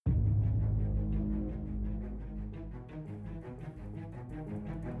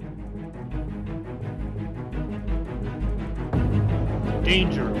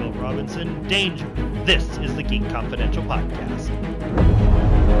Danger, Will Robinson, danger. This is the Geek Confidential Podcast.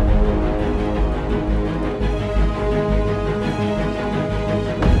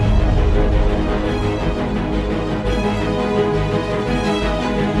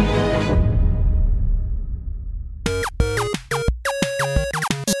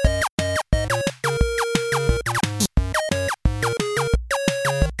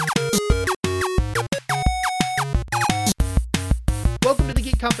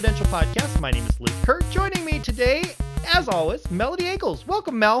 Confidential Podcast. My name is Luke Kurt. Joining me today, as always, Melody Eagles.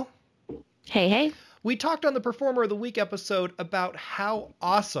 Welcome, Mel. Hey, hey. We talked on the Performer of the Week episode about how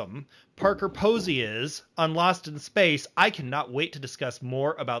awesome Parker Posey is on Lost in Space. I cannot wait to discuss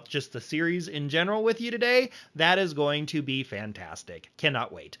more about just the series in general with you today. That is going to be fantastic.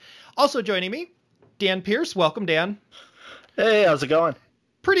 Cannot wait. Also joining me, Dan Pierce. Welcome, Dan. Hey, how's it going?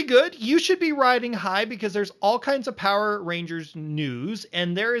 Pretty good. You should be riding high because there's all kinds of Power Rangers news,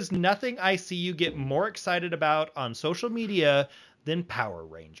 and there is nothing I see you get more excited about on social media than Power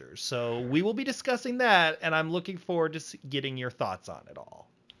Rangers. So we will be discussing that, and I'm looking forward to getting your thoughts on it all.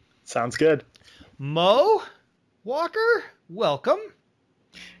 Sounds good. Mo Walker, welcome.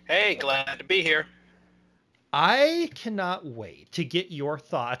 Hey, glad to be here. I cannot wait to get your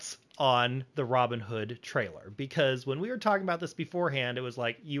thoughts on the Robin Hood trailer, because when we were talking about this beforehand, it was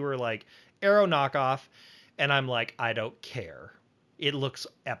like you were like Arrow knockoff, and I'm like, I don't care. It looks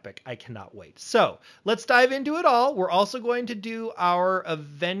epic. I cannot wait. So let's dive into it all. We're also going to do our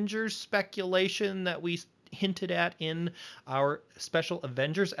Avengers speculation that we hinted at in our special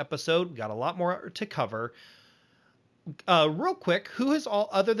Avengers episode. We got a lot more to cover. Real quick, who has all,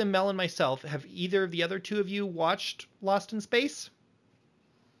 other than Mel and myself, have either of the other two of you watched Lost in Space?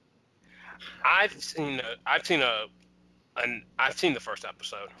 I've seen the first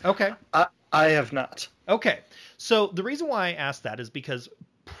episode. Okay. I have not. Okay. So the reason why I asked that is because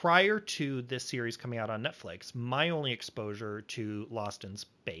prior to this series coming out on Netflix, my only exposure to Lost in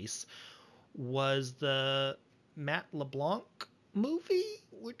Space was the Matt LeBlanc movie,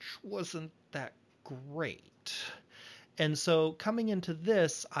 which wasn't that great. And so coming into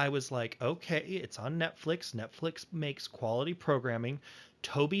this, I was like, okay, it's on Netflix. Netflix makes quality programming.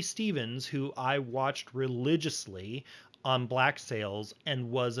 Toby Stevens, who I watched religiously on Black Sails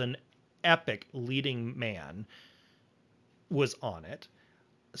and was an epic leading man, was on it.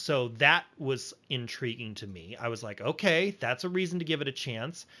 So that was intriguing to me. I was like, okay, that's a reason to give it a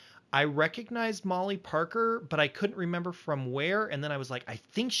chance. I recognized Molly Parker, but I couldn't remember from where. And then I was like, I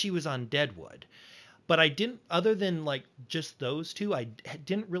think she was on Deadwood. But I didn't, other than like just those two, I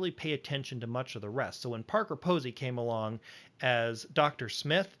didn't really pay attention to much of the rest. So when Parker Posey came along as Dr.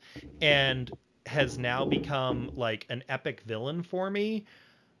 Smith and has now become like an epic villain for me,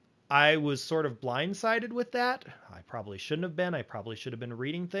 I was sort of blindsided with that. I probably shouldn't have been. I probably should have been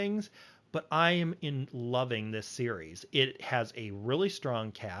reading things. But I am loving this series. It has a really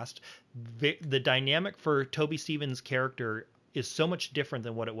strong cast. The dynamic for Toby Stevens' character is so much different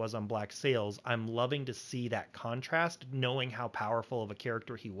than what it was on Black Sails. I'm loving to see that contrast, knowing how powerful of a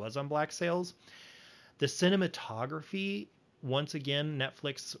character he was on Black Sails. The cinematography, once again,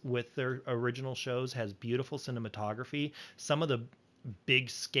 Netflix with their original shows has beautiful cinematography. Some of the big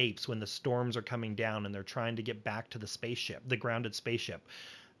scapes when the storms are coming down and they're trying to get back to the spaceship, the grounded spaceship.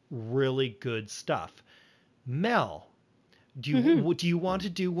 Really good stuff. Mel, do you want to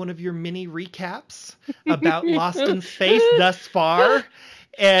do one of your mini recaps about Lost in Space thus far?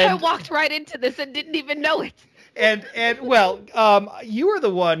 And I walked right into this and didn't even know it. And well, you were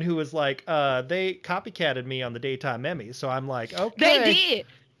the one who was like, they copycatted me on the Daytime Emmy, so I'm like, okay.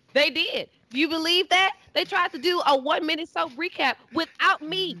 They did. Do you believe that? They tried to do a 1 minute soap recap without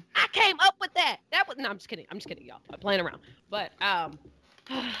me. I came up with that. No, I'm just kidding. Y'all. I'm playing around. But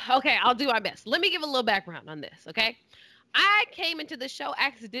okay, I'll do my best. Let me give a little background on this, okay? I came into the show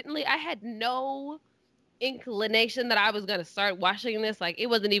accidentally. I had no inclination that I was going to start watching this. Like, it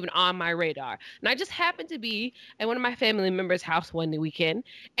wasn't even on my radar. And I just happened to be at one of my family members' house one weekend.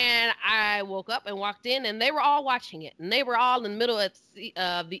 And I woke up and walked in, and they were all watching it. And they were all in the middle of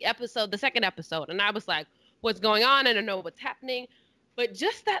the episode, the second episode. And I was like, what's going on? I don't know what's happening. But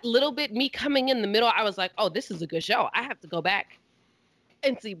just that little bit, me coming in the middle, I was like, oh, this is a good show. I have to go back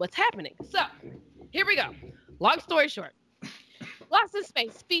and see what's happening. So here we go. Long story short. Lost in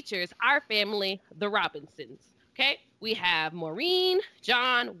Space features our family, the Robinsons. Okay? We have Maureen,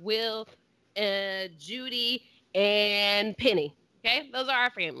 John, Will, Judy, and Penny. Okay? Those are our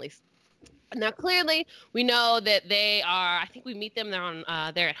families. Now, clearly, we know that they are. I think we meet them. They're on.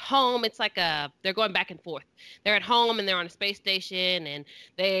 They're at home. It's like they're going back and forth. They're at home and they're on a space station, and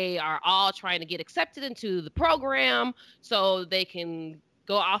they are all trying to get accepted into the program so they can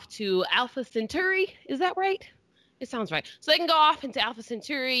go off to Alpha Centauri. Is that right? It sounds right. So they can go off into Alpha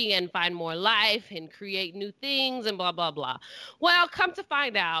Centauri and find more life and create new things and blah blah blah. Well, come to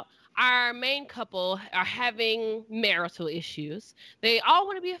find out, our main couple are having marital issues. They all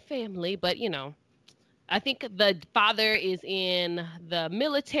want to be a family, but I think the father is in the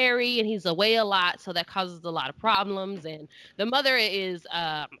military and he's away a lot, so that causes a lot of problems. And the mother is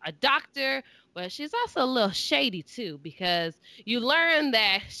a doctor, but she's also a little shady too, because you learn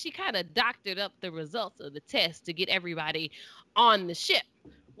that she kind of doctored up the results of the test to get everybody on the ship.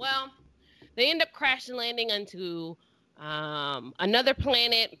 Well, they end up crash landing onto another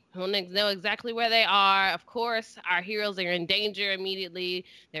planet. We don't know exactly where they are. Of course, our heroes are in danger immediately.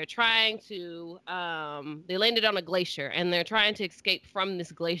 They're trying to, they landed on a glacier and they're trying to escape from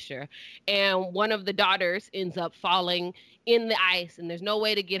this glacier. And one of the daughters ends up falling in the ice and there's no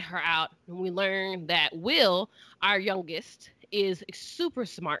way to get her out. And we learn that Will, our youngest, is super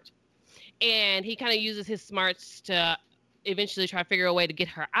smart. And he kind of uses his smarts to eventually try to figure a way to get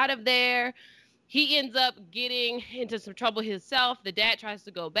her out of there. He ends up getting into some trouble himself. The dad tries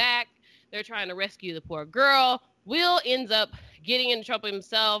to go back. They're trying to rescue the poor girl. Will ends up getting in trouble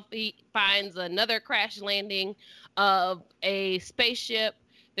himself. He finds another crash landing of a spaceship.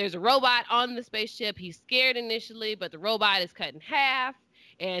 There's a robot on the spaceship. He's scared initially, but the robot is cut in half.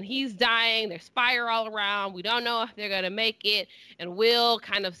 And he's dying. There's fire all around. We don't know if they're going to make it. And Will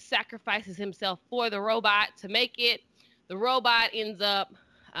kind of sacrifices himself for the robot to make it. The robot ends up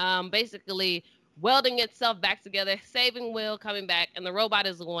basically welding itself back together, saving Will, coming back, and the robot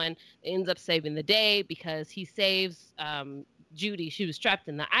is the one that ends up saving the day because he saves Judy. She was trapped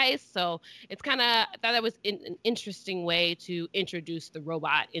in the ice, so it's kind of, I thought that was an interesting way to introduce the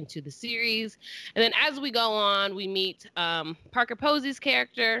robot into the series. And then as we go on, we meet Parker Posey's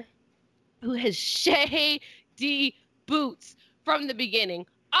character, who has shady boots from the beginning.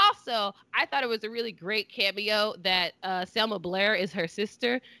 Also, I thought it was a really great cameo that Selma Blair is her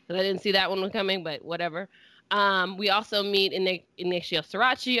sister, because I didn't see that one coming, but whatever. We also meet Ignacio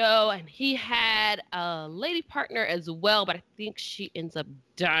Saraccio, and he had a lady partner as well, but I think she ends up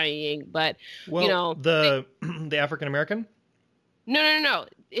dying. But, the African American? No.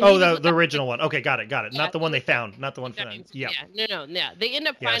 Oh, the original one. Okay, got it. Yeah, Not the one they found. Not the one for them. Yeah. No. They end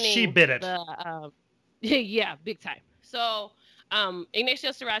up finding. She bit it. Yeah, big time. So.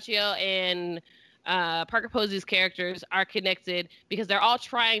 Ignacio Saraccio and Parker Posey's characters are connected because they're all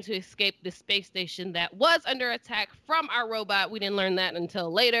trying to escape the space station that was under attack from our robot. We didn't learn that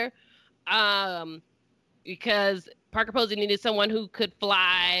until later, because Parker Posey needed someone who could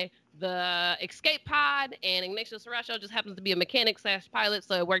fly the escape pod, and Ignacio Saraccio just happens to be a mechanic / pilot,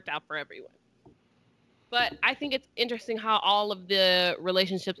 so it worked out for everyone. But I think it's interesting how all of the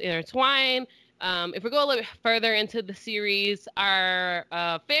relationships intertwine. If we go a little bit further into the series, our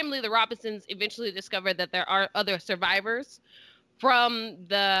family, the Robinsons, eventually discover that there are other survivors from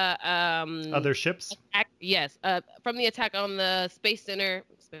the other ships. Yes, from the attack on the space center,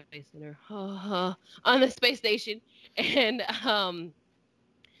 on the space station, and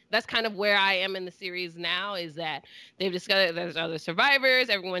that's kind of where I am in the series now. Is that they've discovered there's other survivors.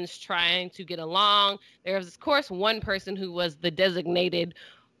 Everyone's trying to get along. There's, of course, one person who was the designated.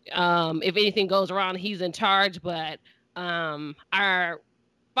 If anything goes wrong, he's in charge, but our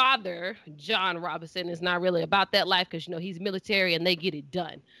father, John Robinson, is not really about that life because, he's military and they get it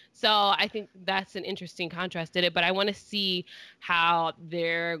done. So I think that's an interesting contrast in it, but I want to see how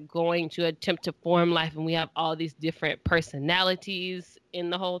they're going to attempt to form life, and we have all these different personalities in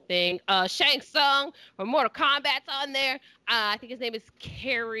the whole thing. Shang Tsung from Mortal Kombat's on there. I think his name is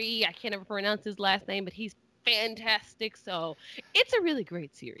Kerry. I can't ever pronounce his last name, but he's fantastic. So it's a really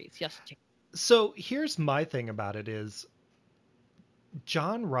great series. Yes. So here's my thing about it is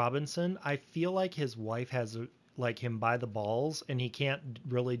John Robinson, I feel like his wife has him by the balls and he can't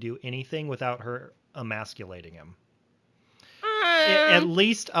really do anything without her emasculating him. At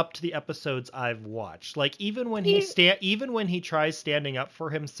least up to the episodes I've watched. Like even when he tries standing up for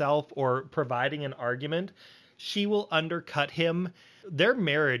himself or providing an argument, she will undercut him. Their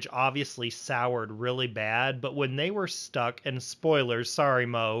marriage obviously soured really bad, but when they were stuck, and spoilers, sorry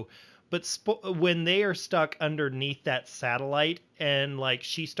Mo, but when they are stuck underneath that satellite and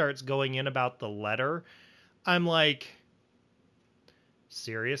she starts going in about the letter, I'm like,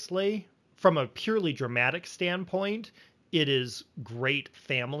 seriously? From a purely dramatic standpoint, it is great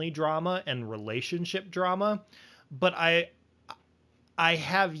family drama and relationship drama, but I I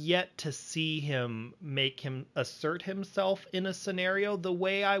have yet to see him assert himself in a scenario the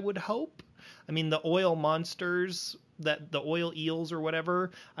way I would hope. I mean, the oil monsters, the oil eels or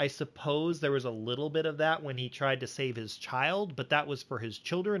whatever, I suppose there was a little bit of that when he tried to save his child, but that was for his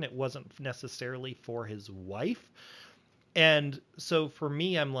children. It wasn't necessarily for his wife. And so for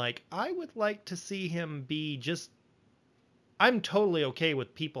me, I'm like, I would like to see him be just, I'm totally okay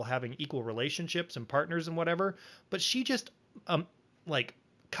with people having equal relationships and partners and whatever, but she just, like,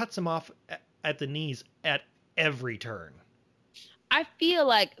 cuts him off at the knees at every turn. I feel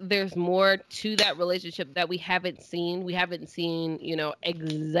like there's more to that relationship that we haven't seen. We haven't seen,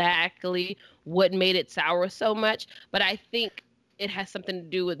 exactly what made it sour so much. But I think it has something to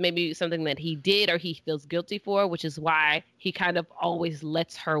do with maybe something that he did or he feels guilty for, which is why he kind of always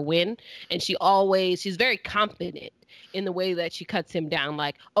lets her win. And she's very confident in the way that she cuts him down.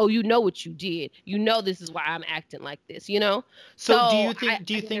 Like, oh, you know what you did. You know this is why I'm acting like this, So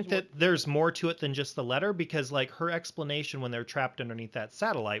do you think that there's more to it than just the letter? Because, like, her explanation when they're trapped underneath that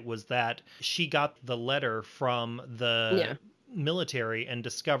satellite was that she got the letter from the military and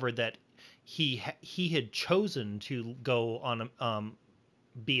discovered that he had chosen to go on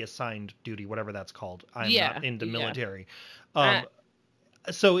be assigned duty, whatever that's called. I'm not into military.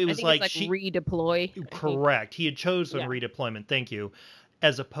 So it was like she redeploy. Correct. He had chosen redeployment. Thank you.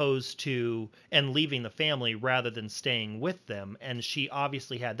 As opposed to leaving the family rather than staying with them, and she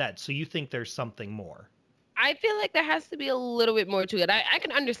obviously had that. So you think there's something more? I feel like there has to be a little bit more to it. I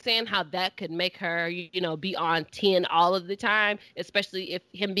can understand how that could make her, be on 10 all of the time, especially if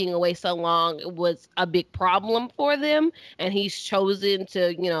him being away so long was a big problem for them and he's chosen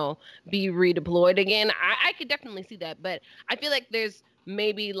to, be redeployed again. I could definitely see that. But I feel like there's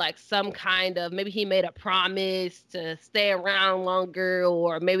maybe like some kind of, maybe he made a promise to stay around longer,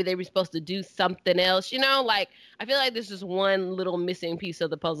 or maybe they were supposed to do something else, like I feel like there's just one little missing piece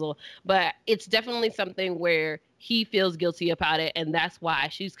of the puzzle. But it's definitely something where he feels guilty about it, and that's why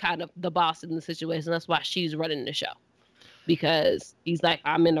she's kind of the boss in the situation. That's why she's running the show, because he's like,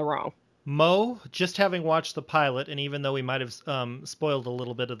 I'm in the wrong. Mo, just having watched the pilot, and even though we might have spoiled a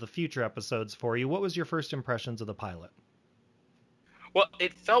little bit of the future episodes for you, what was your first impressions of the pilot? Well,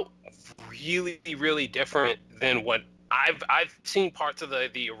 it felt really, really different than what I've seen parts of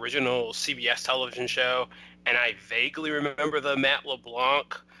the original CBS television show, and I vaguely remember the Matt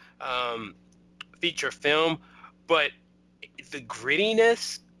LeBlanc feature film, but the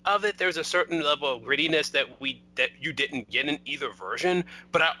grittiness of it, there's a certain level of grittiness that you didn't get in either version.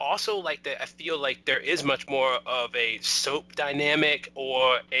 But I also like that I feel like there is much more of a soap dynamic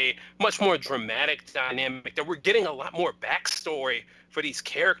or a much more dramatic dynamic, that we're getting a lot more backstory for these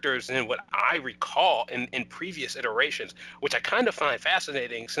characters than what I recall in previous iterations, which I kind of find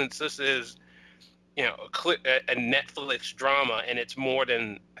fascinating, since this is a Netflix drama, and it's more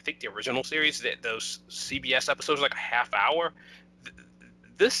than, I think, the original series. That those CBS episodes are like a half hour.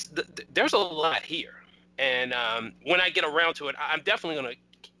 There's a lot here, and when I get around to it, I'm definitely going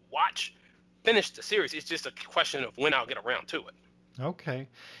to finish the series. It's just a question of when I'll get around to it. Okay.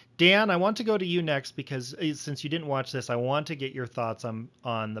 Dan, I want to go to you next, because since you didn't watch this, I want to get your thoughts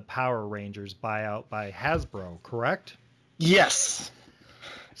on the Power Rangers buyout by Hasbro, correct? Yes.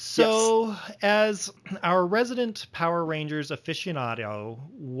 So, as our resident Power Rangers aficionado,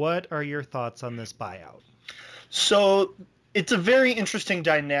 what are your thoughts on this buyout? So, it's a very interesting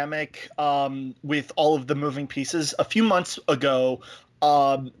dynamic with all of the moving pieces. A few months ago,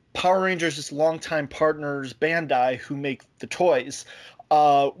 Power Rangers' longtime partners, Bandai, who make the toys,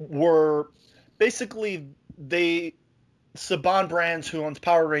 were basically, Saban Brands, who owns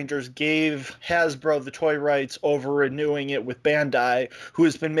Power Rangers, gave Hasbro the toy rights over renewing it with Bandai, who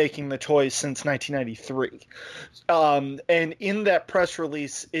has been making the toys since 1993. And in that press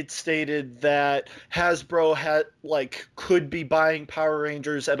release, it stated that Hasbro could be buying Power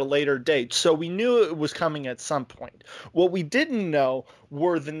Rangers at a later date. So we knew it was coming at some point. What we didn't know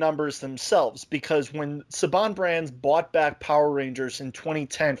were the numbers themselves, because when Saban Brands bought back Power Rangers in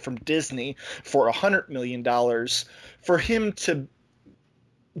 2010 from Disney for $100 million, for him to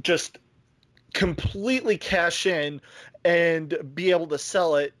just completely cash in and be able to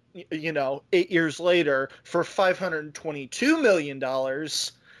sell it, 8 years later for $522 million,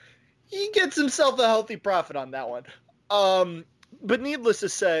 he gets himself a healthy profit on that one. But needless to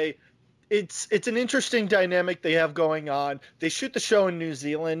say, it's an interesting dynamic they have going on. They shoot the show in New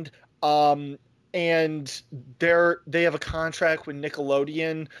Zealand, and they have a contract with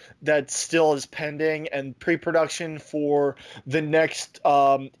Nickelodeon that still is pending, and pre-production for the next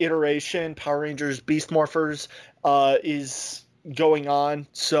iteration, Power Rangers Beast Morphers, is going on.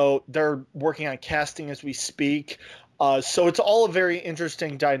 So they're working on casting as we speak. So it's all a very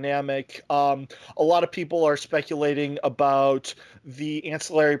interesting dynamic. A lot of people are speculating about the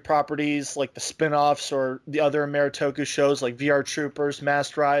ancillary properties like the spin-offs or the other Maritoku shows like VR Troopers,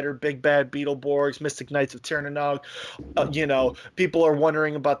 Masked Rider, Big Bad Beetleborgs, Mystic Knights of Tirnanog. People are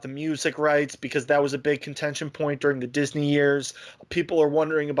wondering about the music rights because that was a big contention point during the Disney years. People are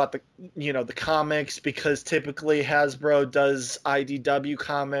wondering about the comics because typically Hasbro does IDW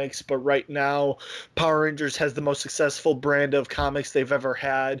comics, but right now Power Rangers has the most successful brand of comics they've ever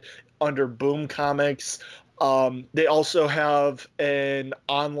had under Boom Comics. They also have an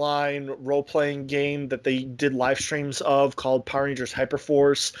online role-playing game that they did live streams of called Power Rangers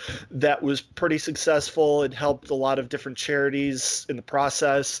Hyperforce that was pretty successful. It helped a lot of different charities in the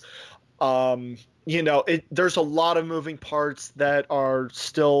process. There's a lot of moving parts that are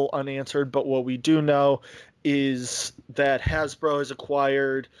still unanswered, but what we do know is that Hasbro has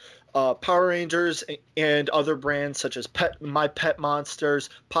acquired Power Rangers and other brands such as My Pet Monsters,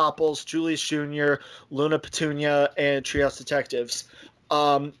 Popples, Julius Jr., Luna Petunia, and Treehouse Detectives.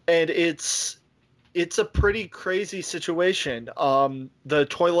 And it's a pretty crazy situation. The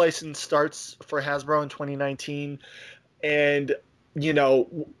toy license starts for Hasbro in 2019, and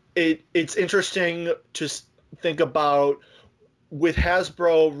it's interesting to think about with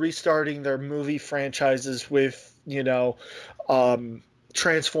Hasbro restarting their movie franchises with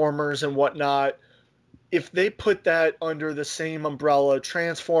Transformers and whatnot. If they put that under the same umbrella,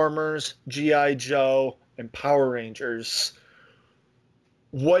 Transformers, G.I. Joe, and Power Rangers,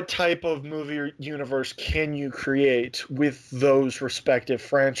 what type of movie universe can you create with those respective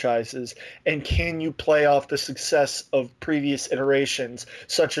franchises? And can you play off the success of previous iterations,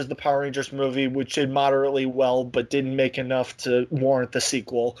 such as the Power Rangers movie, which did moderately well but didn't make enough to warrant the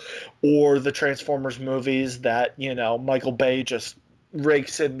sequel, or the Transformers movies that, Michael Bay just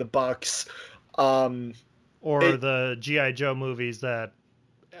rakes in the bucks, or the G.I. Joe movies that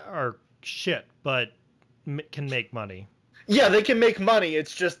are shit but can make money. Yeah, they can make money.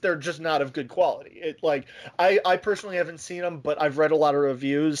 It's just they're just not of good quality. I personally haven't seen them, but I've read a lot of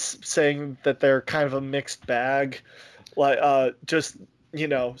reviews saying that they're kind of a mixed bag. Certain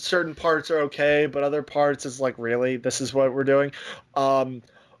parts are okay, but other parts is like, really, this is what we're doing.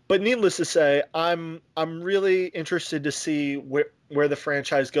 But needless to say, I'm really interested to see where the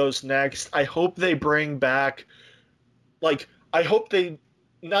franchise goes next. I hope they bring back, I hope they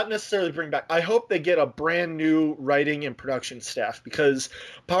not necessarily bring back. I hope they get a brand new writing and production staff, because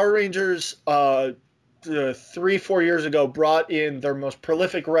Power Rangers 3-4 years ago brought in their most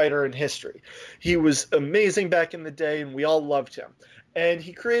prolific writer in history. He was amazing back in the day, and we all loved him. And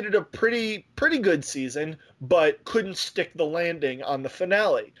he created a pretty good season, but couldn't stick the landing on the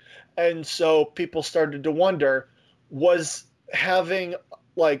finale. And so people started to wonder, was having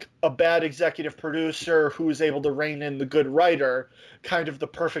a bad executive producer who was able to rein in the good writer kind of the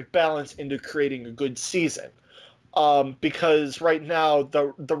perfect balance into creating a good season? Because right now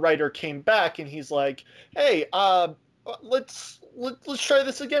the writer came back and he's like, hey, let's try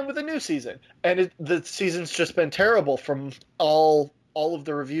this again with a new season. And the season's just been terrible from all of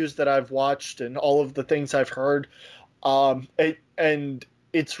the reviews that I've watched and all of the things I've heard. And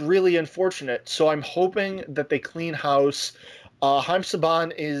it's really unfortunate. So I'm hoping that they clean house. Haim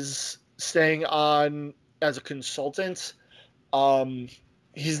Saban is staying on as a consultant.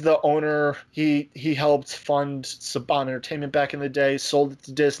 He's the owner. He helped fund Saban Entertainment back in the day, sold it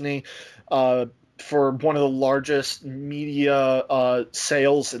to Disney for one of the largest media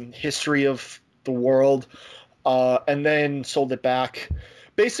sales in history of the world, and then sold it back.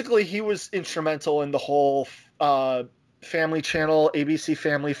 Basically, he was instrumental in the whole Family Channel, ABC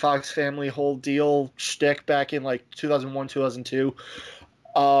Family, Fox Family whole deal shtick back in 2001, 2002.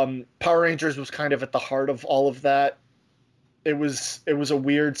 Power Rangers was kind of at the heart of all of that. It was a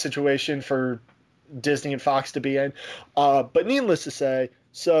weird situation for Disney and Fox to be in. But needless to say,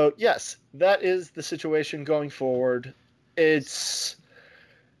 so yes, that is the situation going forward. It's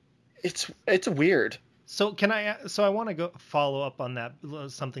weird. So I want to go follow up on that,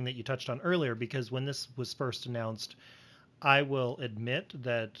 something that you touched on earlier, because when this was first announced, I will admit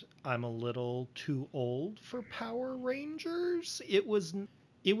that I'm a little too old for Power Rangers. It was the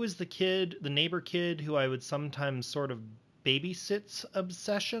neighbor kid who I would sometimes sort of babysit's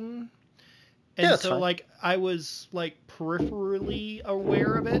obsession. And yeah, so fine. I was peripherally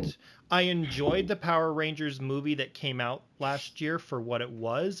aware of it. I enjoyed the Power Rangers movie that came out last year for what it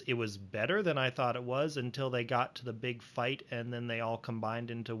was. It was better than I thought it was until they got to the big fight, and then they all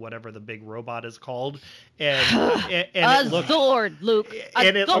combined into whatever the big robot is called. And Zord, Luke.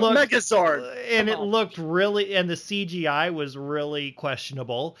 And it looked Megazord. And it looked really, and the CGI was really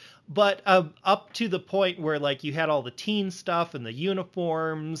questionable. But up to the point where like you had all the teen stuff and the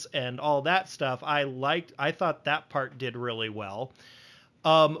uniforms and all that stuff, I thought that part did really well.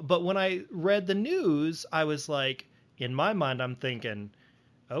 But when I read the news, I was like, in my mind, I'm thinking,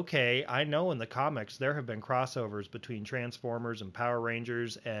 okay, I know in the comics there have been crossovers between Transformers and Power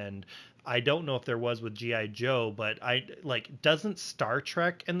Rangers, and I don't know if there was with G.I. Joe, but doesn't Star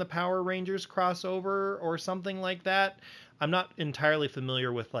Trek and the Power Rangers crossover or something like that? I'm not entirely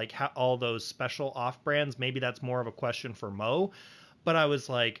familiar with like how all those special off brands. Maybe that's more of a question for Mo, but I was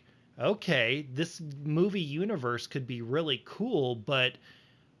like, okay, this movie universe could be really cool, but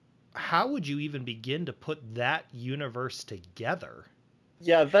how would you even begin to put that universe together?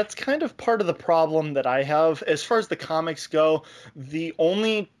 Yeah, that's kind of part of the problem that I have. As far as the comics go, the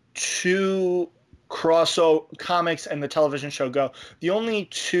only two comics and the television show go, the only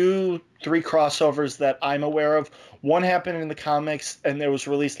 2-3 crossovers that I'm aware of, one happened in the comics and it was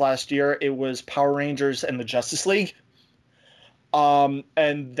released last year. It was Power Rangers and the Justice League.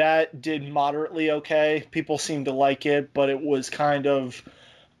 And that did moderately okay. People seemed to like it, but it was kind of,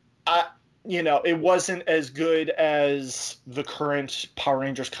 it wasn't as good as the current Power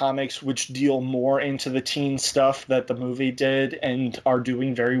Rangers comics, which deal more into the teen stuff that the movie did and are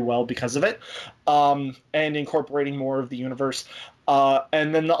doing very well because of it, and incorporating more of the universe.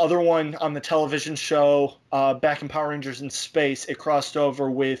 And then the other one on the television show, back in Power Rangers in Space, it crossed over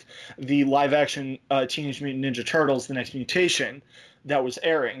with the live-action Teenage Mutant Ninja Turtles: The Next Mutation that was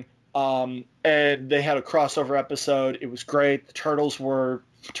airing. And they had a crossover episode. It was great. The Turtles were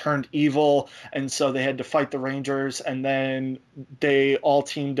turned evil, and so they had to fight the Rangers, and then they all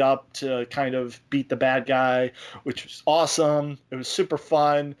teamed up to kind of beat the bad guy, which was awesome. It was super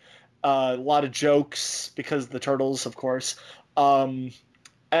fun. A lot of jokes because of the Turtles, of course. And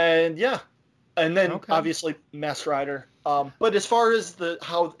yeah, and then obviously Masked Rider. But as far as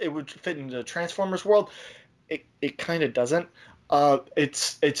how it would fit into the Transformers world, it kind of doesn't.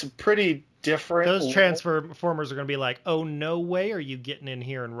 It's pretty different. Those Transformers are going to be like, oh, no way are you getting in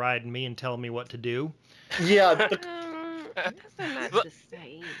here and riding me and telling me what to do? Yeah. That's not the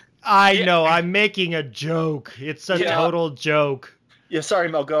same. I know, I'm making a joke. It's a total joke. Yeah, sorry,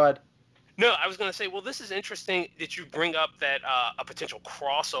 Mel, go ahead. No, I was going to say, well, this is interesting that you bring up that a potential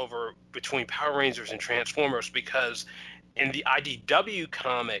crossover between Power Rangers and Transformers, because in the IDW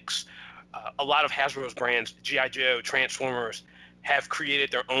comics, a lot of Hasbro's brands, G.I. Joe, Transformers, have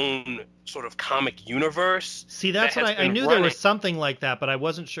created their own sort of comic universe. See, that's what I knew there was something like that, but I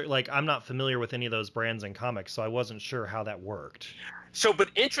wasn't sure. Like, I'm not familiar with any of those brands and comics, so I wasn't sure how that worked. So, but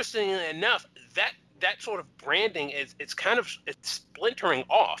interestingly enough, that sort of branding it's splintering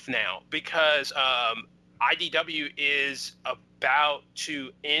off now, because IDW is about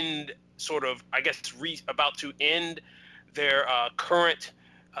to end about to end their current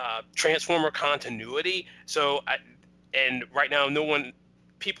Transformer continuity. So, and right now,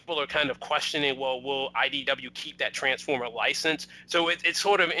 people are kind of questioning, well, will IDW keep that Transformer license? So it's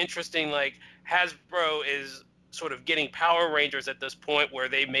sort of interesting, like Hasbro is sort of getting Power Rangers at this point where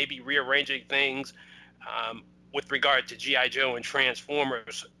they may be rearranging things with regard to G.I. Joe and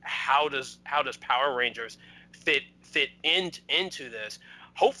Transformers. How does Power Rangers fit into this?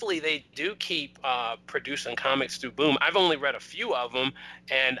 Hopefully they do keep producing comics through Boom. I've only read a few of them,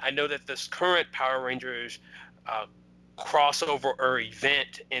 and I know that this current Power Rangers crossover or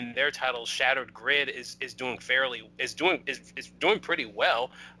event in their title, Shattered Grid, is doing pretty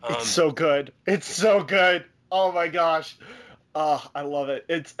well. It's so good. It's so good. Oh my gosh. I love it.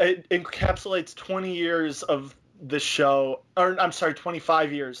 It encapsulates 20 years of the show, or I'm sorry,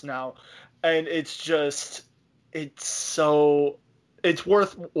 25 years now, and it's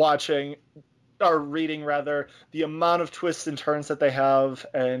worth watching, or reading rather, the amount of twists and turns that they have.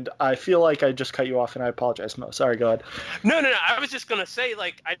 And I feel like I just cut you off, and I apologize, Mo. Sorry, go ahead. No. I was just gonna say,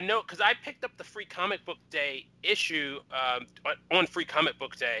 like, I know because I picked up the Free Comic Book Day issue on Free Comic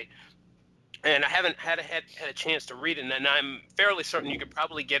Book Day, and I haven't had a chance to read it, and I'm fairly certain you could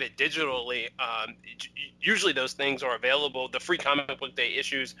probably get it digitally. Usually those things are available. The Free Comic Book Day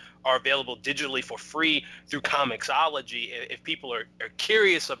issues are available digitally for free through Comixology if people are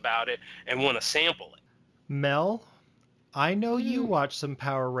curious about it and want to sample it. Mel, I know you watched some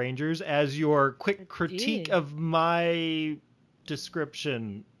Power Rangers. As your quick critique of my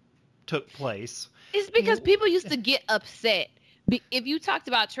description took place. It's because people used to get upset. If you talked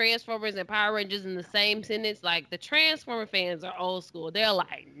about Transformers and Power Rangers in the same sentence, like, the Transformer fans are old school. They're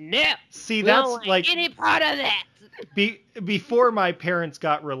like, no. See, that's don't like any part of that. Before my parents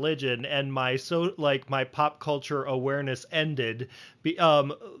got religion and my pop culture awareness ended,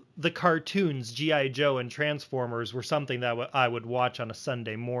 the the cartoons, G.I. Joe and Transformers, were something that I would watch on a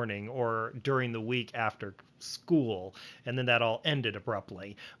Sunday morning or during the week after school, and then that all ended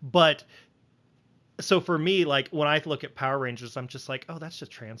abruptly. But so for me, like when I look at Power Rangers, I'm just like, oh, that's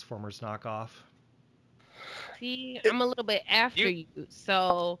just Transformers knockoff. See, I'm a little bit after you.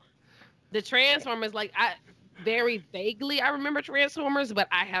 So the Transformers, like I very vaguely I remember Transformers, but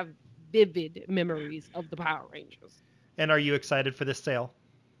I have vivid memories of the Power Rangers. And are you excited for this sale?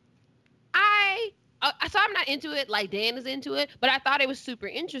 So I'm not into it like Dan is into it, but I thought it was super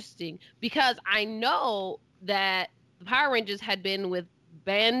interesting because I know that the Power Rangers had been with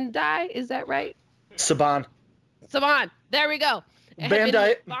Bandai. Is that right? Saban. There we go.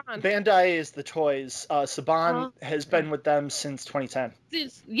 Bandai is the toys. Saban has been with them since 2010.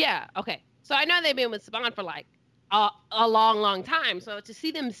 Okay. So I know they've been with Saban for like a long time. So to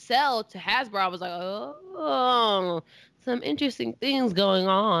see them sell to Hasbro, I was like, oh, some interesting things going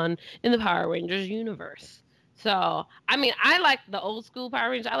on in the Power Rangers universe. So, I mean, I like the old school Power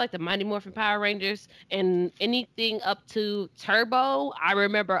Rangers. I like the Mighty Morphin Power Rangers, and anything up to Turbo, I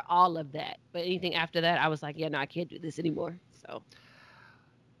remember all of that. But anything after that, I was like, yeah, no, I can't do this anymore. So,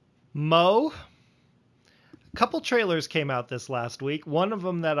 Mo, a couple trailers came out this last week. One of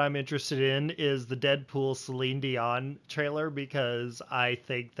them that I'm interested in is the Deadpool Celine Dion trailer, because I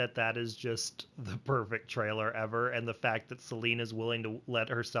think that is just the perfect trailer ever, and the fact that Celine is willing to let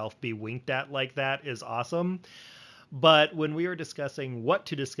herself be winked at like that is awesome. But when we were discussing what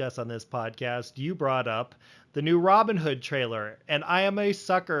to discuss on this podcast, you brought up the new Robin Hood trailer, and I am a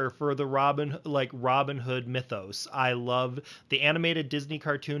sucker for the Robin Hood mythos. I love the animated Disney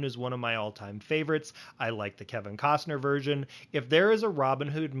cartoon is one of my all-time favorites. I like the Kevin Costner version. If there is a Robin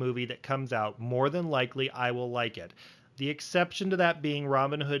Hood movie that comes out, more than likely I will like it. The exception to that being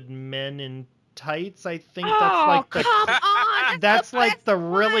Robin Hood Men in Tights. I think that's like the come on, that's the like the best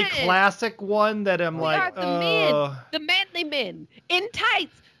really one. classic one that I'm like, the manly men in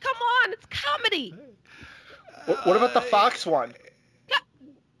tights. Come on, it's comedy. What about the Fox one?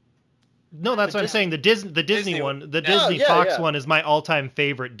 No, that's what I'm saying. The Disney one, the Disney Fox one is my all-time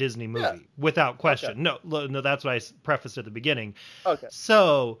favorite Disney movie, without question. Okay. No, that's what I prefaced at the beginning. Okay.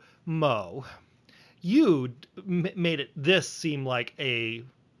 So, Mo, you made this seem like a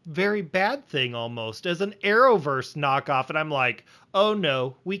very bad thing almost, as an Arrowverse knockoff, and I'm like, oh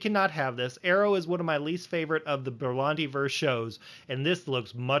no, we cannot have this. Arrow is one of my least favorite of the Berlantiverse shows, and this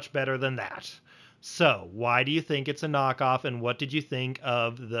looks much better than that. So, why do you think it's a knockoff, and what did you think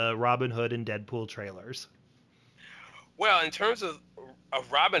of the Robin Hood and Deadpool trailers? Well, in terms of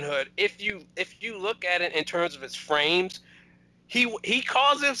Robin Hood, if you look at it in terms of its frames, he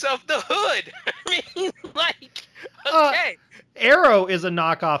calls himself the Hood. I mean, like, okay. Arrow is a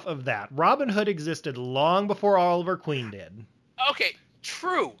knockoff of that. Robin Hood existed long before Oliver Queen did. Okay,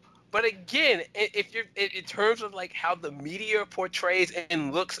 true. But again, if you're in terms of like how the media portrays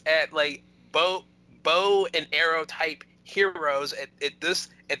and looks at like bow and arrow type heroes at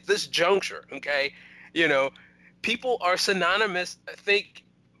this juncture, okay, you know, people are synonymous. Think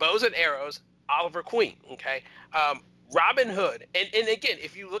bows and arrows, Oliver Queen, okay, Robin Hood, and again,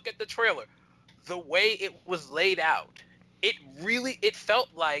 if you look at the trailer, the way it was laid out, it felt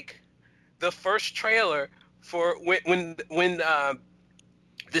like the first trailer for when the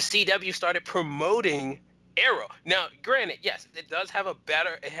CW started promoting Arrow. Now, granted, yes, it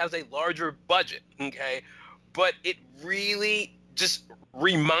has a larger budget, okay, but it really just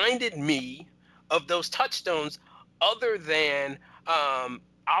reminded me of those touchstones other than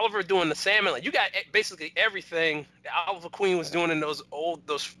Oliver doing the salmon ladder. You got basically everything that Oliver Queen was doing in those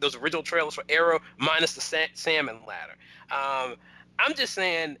original trailers for Arrow, minus the salmon ladder. I'm just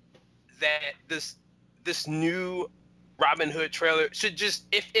saying that this new Robin Hood trailer should just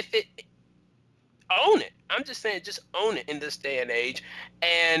if it own it. I'm just saying, just own it in this day and age,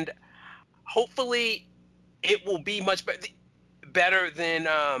 and hopefully it will be much better than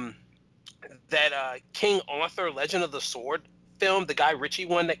that King Arthur Legend of the Sword film, the Guy Ritchie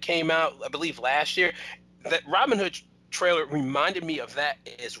one that came out, I believe, last year. That Robin Hood trailer reminded me of that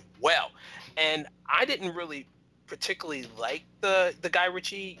as well, and I didn't really particularly like the Guy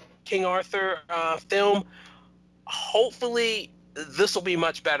Ritchie King Arthur film. Hopefully this will be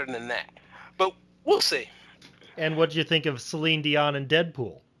much better than that, but we'll see. And what did you think of Celine Dion and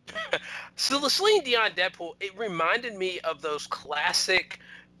Deadpool? So the Celine Dion Deadpool, it reminded me of those classic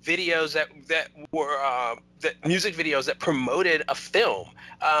videos that were that music videos that promoted a film.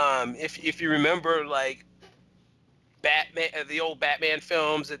 If you remember, like Batman, the old Batman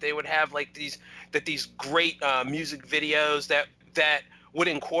films, that they would have like these great music videos that would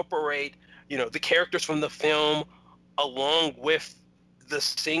incorporate, you know, the characters from the film along with the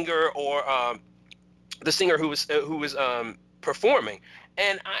singer or the singer who was performing.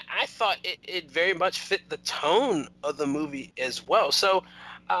 And I thought it very much fit the tone of the movie as well. So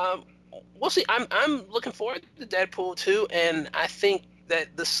we'll see. I'm looking forward to Deadpool 2, and I think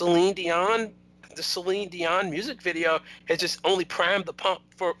that the Celine Dion music video has just only primed the pump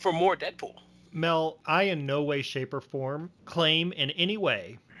for more Deadpool. Mel, I in no way, shape, or form claim in any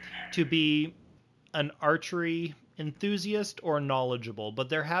way to be an archery enthusiast or knowledgeable, but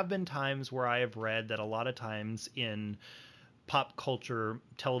there have been times where I have read that a lot of times in pop culture,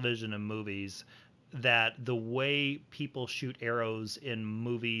 television, and movies, that the way people shoot arrows in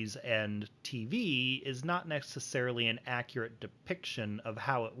movies and TV is not necessarily an accurate depiction of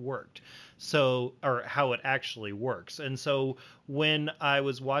how it worked. So, or how it actually works. And so when I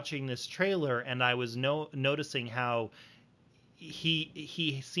was watching this trailer and I was noticing how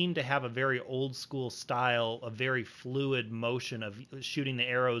he seemed to have a very old school style, a very fluid motion of shooting the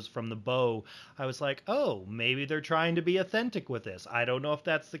arrows from the bow, I was like, oh, maybe they're trying to be authentic with this. I don't know if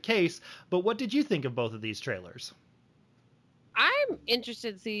that's the case, but what did you think of both of these trailers? I'm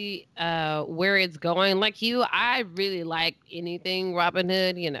interested to see where it's going. Like you, I really like anything Robin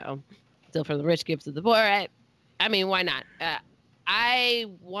Hood, Steal from the rich, give to the poor. I mean, why not? I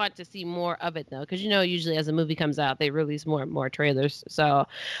want to see more of it, though, because, usually as a movie comes out, they release more and more trailers. So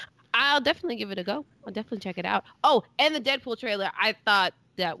I'll definitely give it a go. I'll definitely check it out. Oh, and the Deadpool trailer, I thought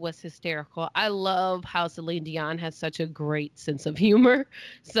that was hysterical. I love how Celine Dion has such a great sense of humor.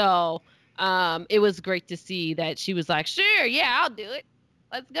 So it was great to see that she was like, sure, yeah, I'll do it.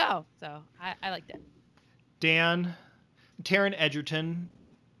 Let's go. So I like that. Dan, Taron Egerton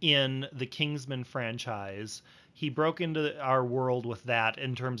in the Kingsman franchise, he broke into our world with that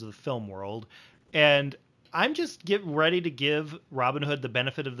in terms of the film world. And I'm just ready to give Robin Hood the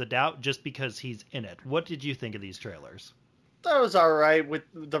benefit of the doubt just because he's in it. What did you think of these trailers? That was all right with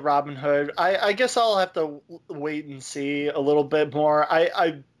the Robin Hood. I guess I'll have to wait and see a little bit more.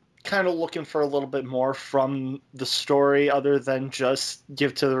 I'm kind of looking for a little bit more from the story other than just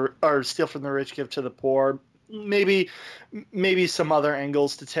steal from the rich, give to the poor. Maybe some other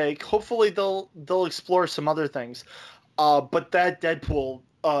angles to take. Hopefully they'll explore some other things. But that Deadpool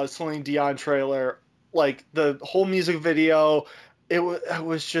Celine Dion trailer, like the whole music video, it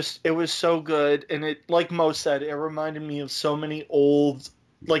was so good. And it, like Mo said, it reminded me of so many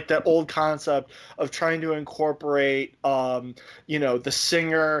that old concept of trying to incorporate the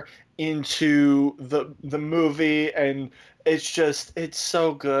singer into the movie, and it's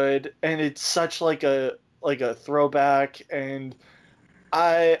so good, and it's such like a throwback, and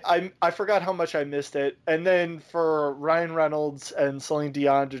I forgot how much I missed it. And then for Ryan Reynolds and Celine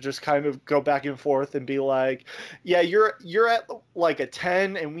Dion to just kind of go back and forth and be like, yeah, you're at like a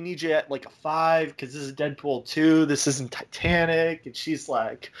 10 and we need you at like a 5 because this is Deadpool 2, this isn't Titanic. And she's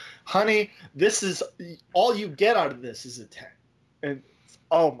like, honey, this is all you get out of this is a 10. And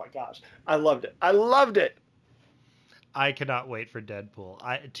oh my gosh, I loved it. I cannot wait for Deadpool.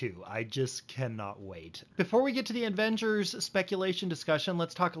 I just cannot wait. Before we get to the Avengers speculation discussion,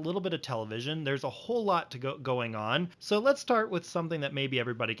 let's talk a little bit of television. There's a whole lot going on. So let's start with something that maybe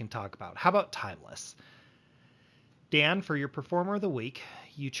everybody can talk about. How about Timeless? Dan, for your Performer of the Week,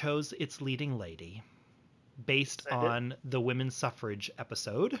 you chose Its Leading Lady based on the women's suffrage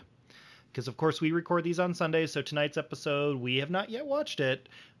episode. Because, of course, we record these on Sundays, so tonight's episode, we have not yet watched it.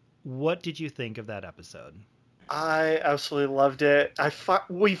 What did you think of that episode? I absolutely loved it.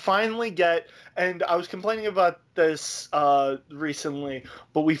 We finally get, and I was complaining about this recently,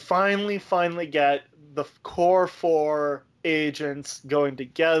 but we finally get the core 4 agents going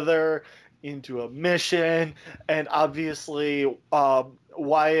together into a mission, and obviously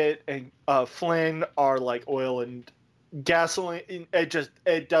Wyatt and Flynn are like oil and gasoline.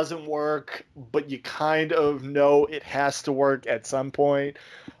 It doesn't work, but you kind of know it has to work at some point.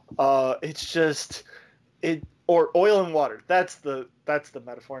 Or oil and water. That's the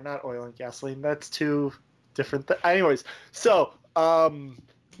metaphor, not oil and gasoline. That's two different things. Anyways, so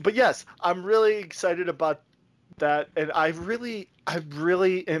but yes, I'm really excited about that, and I really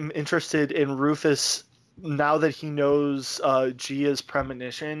am interested in Rufus now that he knows Gia's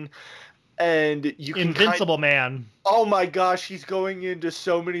premonition, and you can Invincible man. Oh my gosh, he's going into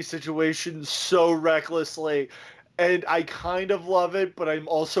so many situations so recklessly, and I kind of love it, but I'm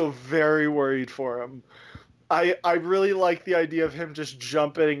also very worried for him. I really like the idea of him just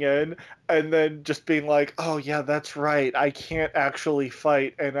jumping in and then just being like, oh yeah, that's right, I can't actually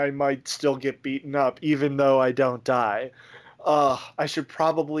fight and I might still get beaten up even though I don't die. I should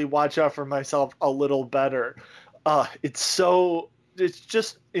probably watch out for myself a little better. It's so it's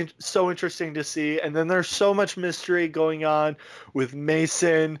just so interesting to see. And then there's so much mystery going on with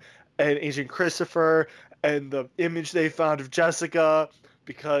Mason and Agent Christopher and the image they found of Jessica,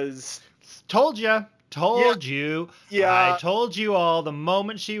 because Told you. Yeah. I told you all. The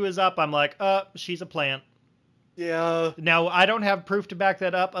moment she was up, I'm like, she's a plant. Yeah. Now, I don't have proof to back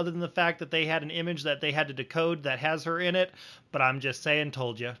that up other than the fact that they had an image that they had to decode that has her in it, but I'm just saying,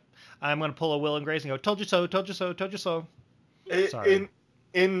 told you. I'm going to pull a Will and Grace and go, told you so, told you so, told you so. Sorry.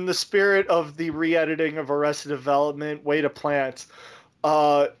 In the spirit of the re-editing of Arrested Development, Way to Plant,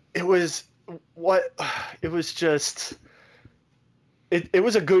 it was just... It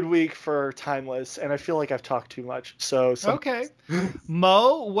was a good week for Timeless, and I feel like I've talked too much. Okay.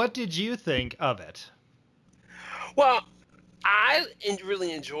 Mo, what did you think of it? Well, I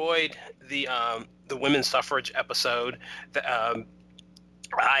really enjoyed the women's suffrage episode. I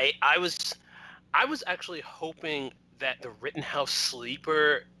was actually hoping that the Rittenhouse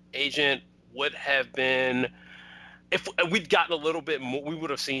sleeper agent would have been, if we'd gotten a little bit more, we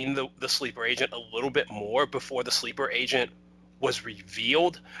would have seen the sleeper agent a little bit more before the sleeper agent was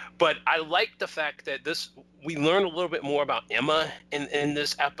revealed. But I like the fact that we learned a little bit more about Emma in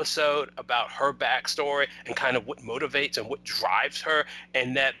this episode, about her backstory and kind of what motivates and what drives her,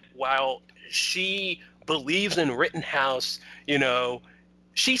 and that while she believes in Rittenhouse,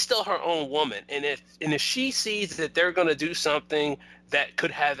 she's still her own woman, and if she sees that they're going to do something that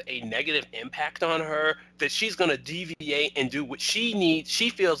could have a negative impact on her, that she's going to deviate and do what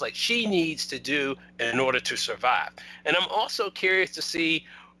she feels like she needs to do in order to survive. And I'm also curious to see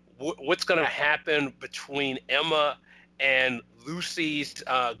what's going to happen between Emma and Lucy's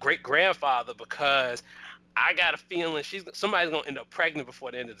great-grandfather, because I got a feeling somebody's going to end up pregnant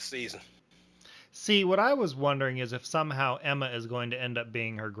before the end of the season. See, what I was wondering is if somehow Emma is going to end up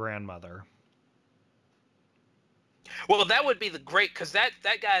being her grandmother. Well, that would be because that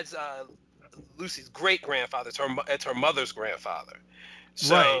guy's Lucy's great-grandfather. It's her mother's grandfather.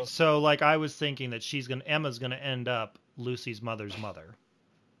 So, right. So, like, I was thinking that Emma's gonna end up Lucy's mother's mother.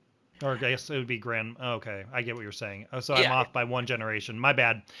 Or I guess it would be okay, I get what you're saying. Oh, so I'm off by one generation. My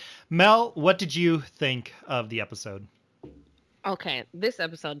bad. Mel, what did you think of the episode? Okay, this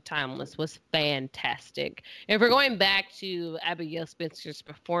episode, Timeless, was fantastic. If we're going back to Abigail Spencer's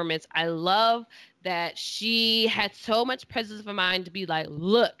performance, I love that she had so much presence of mind to be like,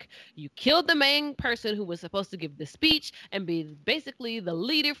 look, you killed the main person who was supposed to give the speech and be basically the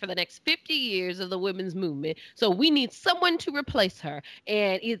leader for the next 50 years of the women's movement. So we need someone to replace her.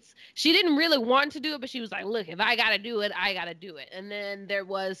 And she didn't really want to do it, but she was like, look, if I got to do it, I got to do it. And then there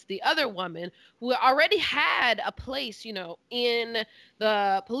was the other woman who already had a place, in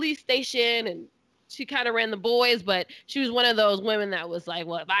the police station, and she kind of ran the boys, but she was one of those women that was like,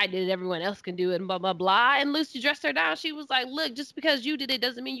 well, if I did it, everyone else can do it, and blah, blah, blah. And Lucy dressed her down. She was like, look, just because you did it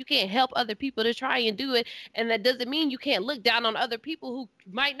doesn't mean you can't help other people to try and do it. And that doesn't mean you can't look down on other people who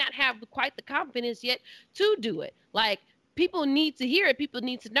might not have quite the confidence yet to do it. Like, people need to hear it. People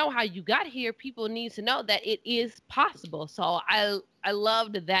need to know how you got here. People need to know that it is possible. So I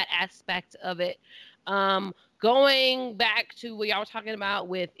loved that aspect of it. Going back to what y'all were talking about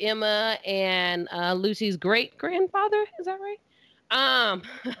with Emma and Lucy's great-grandfather, is that right?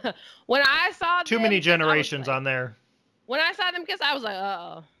 When I saw too many generations on there. When I saw them kiss, I was like,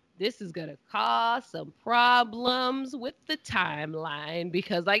 uh-oh, this is going to cause some problems with the timeline,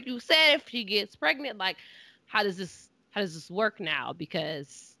 because like you said, if she gets pregnant, like, how does this work now?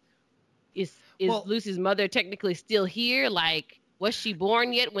 Because is Lucy's mother technically still here? Like, was she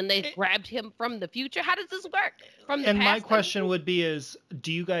born yet when they grabbed him from the future? How does this work? And my question would be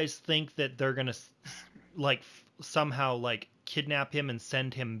do you guys think that they're going to somehow kidnap him and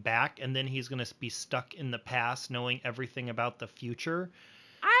send him back, and then he's going to be stuck in the past knowing everything about the future?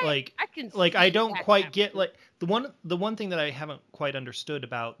 I don't quite get the one thing that I haven't quite understood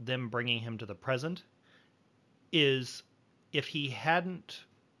about them bringing him to the present is if he hadn't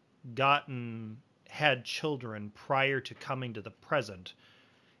had children prior to coming to the present,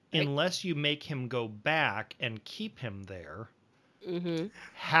 right, unless you make him go back and keep him there, mm-hmm,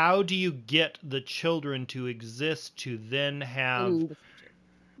 how do you get the children to exist to then have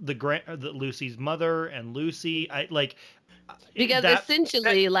the Lucy's mother and Lucy? Because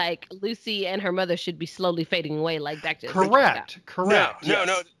essentially, Lucy and her mother should be slowly fading away, like back to correct. No.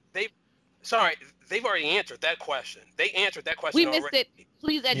 They've already answered that question. They answered that question. We missed it.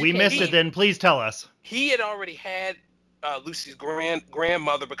 Please educate. We missed it. Then please tell us. He had already had Lucy's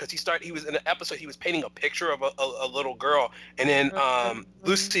grandmother, because he was in an episode. He was painting a picture of a little girl, and then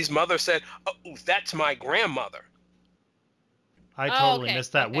Lucy's mother said, "Oh, that's my grandmother." I totally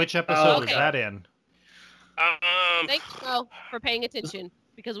missed that. Okay. Which episode was that in? Thanks, Mo, for paying attention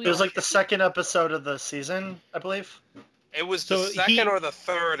because we It was don't- like the second episode of the season, I believe. It was So the second or the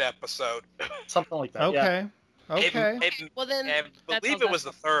third episode. Something like that. Yeah. Okay. Well, then I that's believe all it was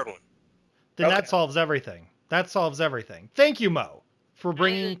the third one. Then Okay. that solves everything. That solves everything. Thank you, Mo, for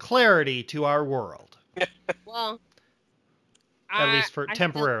bringing clarity to our world, Well, at least for I still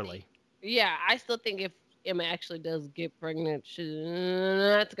temporarily. Yeah, I still think if Emma actually does get pregnant,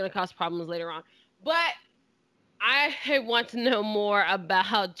 that's going to cause problems later on. But I want to know more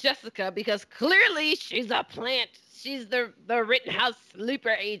about Jessica because clearly she's a plant. She's the Rittenhouse sleeper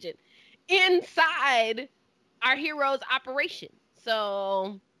agent inside our hero's operation.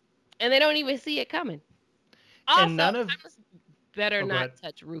 So, and they don't even see it coming. Also, And none of- Thomas better Oh, go not ahead.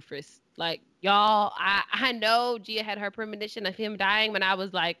 touch Rufus. Like, y'all, I know Gia had her premonition of him dying, but I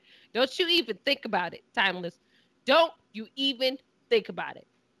was like, don't you even think about it, Timeless. Don't you even think about it.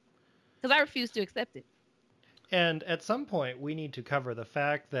 Because I refuse to accept it. And at some point, we need to cover the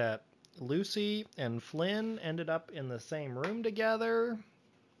fact that Lucy and Flynn ended up in the same room together.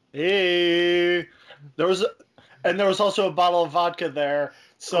 Hey, there was also a bottle of vodka there.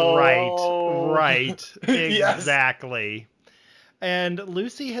 So Right. Yes. Exactly. And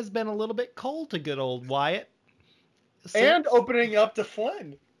Lucy has been a little bit cold to good old Wyatt. And opening up to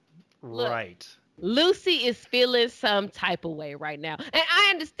Flynn. Right. Lucy is feeling some type of way right now. And I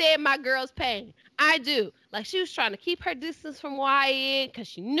understand my girl's pain. I do. Like, she was trying to keep her distance from Wyatt because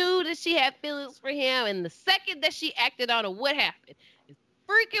she knew that she had feelings for him. And the second that she acted on it, what happened? His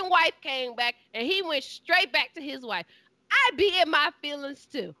freaking wife came back and he went straight back to his wife. I'd be in my feelings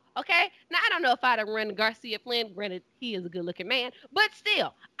too. Okay? Now, I don't know if I'd have run Garcia Flynn. Granted, he is a good looking man. But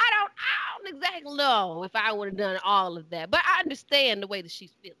still, I don't exactly know if I would have done all of that. But I understand the way that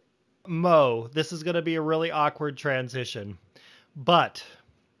she's feeling. Mo, this is going to be a really awkward transition. But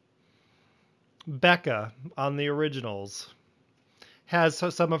Becca on the originals has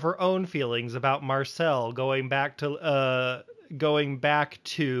some of her own feelings about Marcel going back to I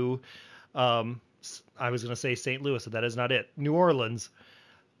was going to say St. Louis, but that is not it. New Orleans.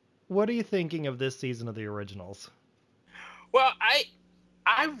 What are you thinking of this season of the originals? Well,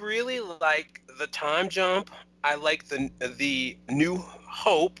 I really like the time jump. I like the new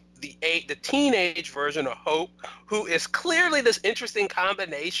Hope, the teenage version of Hope, who is clearly this interesting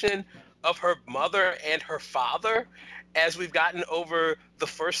combination of her mother and her father, as we've gotten over the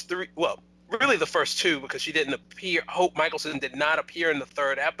first three. Well, really the first two, because she didn't appear. Hope Michelson did not appear in the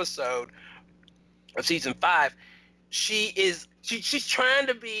third episode of season 5. She's trying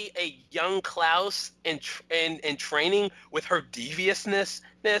to be a young Klaus in training with her deviousness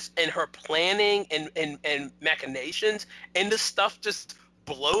and her planning and machinations, and this stuff just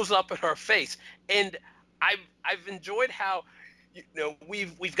blows up in her face. And I've enjoyed how, you know,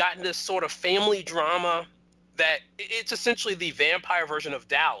 we've gotten this sort of family drama that it's essentially the vampire version of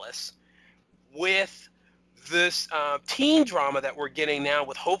Dallas, with this teen drama that we're getting now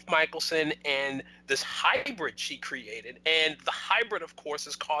with Hope Michelson and this hybrid she created. And the hybrid, of course,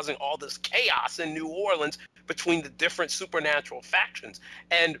 is causing all this chaos in New Orleans between the different supernatural factions.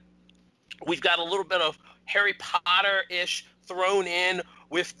 And we've got a little bit of Harry Potter-ish thrown in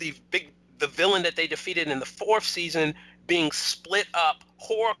with the villain that they defeated in the 4th season being split up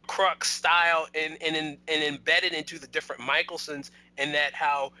Horcrux style and embedded into the different Michelsons, and that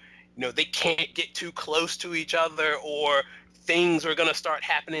how, you know, they can't get too close to each other, or things are going to start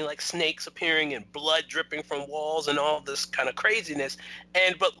happening like snakes appearing and blood dripping from walls and all this kind of craziness.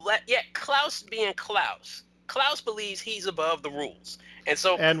 But Klaus being Klaus believes he's above the rules.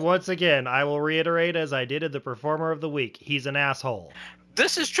 And once again, I will reiterate, as I did in the Performer of the Week, he's an asshole.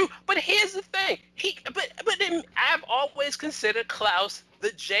 This is true, but here's the thing. I've always considered Klaus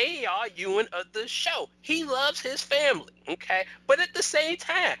the J.R. Ewing of the show. He loves his family, okay? But at the same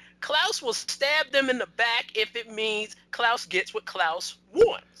time, Klaus will stab them in the back if it means Klaus gets what Klaus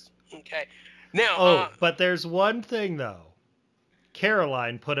wants, okay? Now, but there's one thing, though.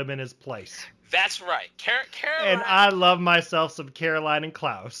 Caroline put him in his place. That's right. Caroline. And I love myself some Caroline and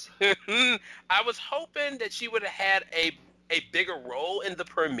Klaus. I was hoping that she would have had a bigger role in the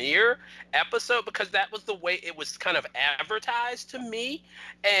premiere episode, because that was the way it was kind of advertised to me.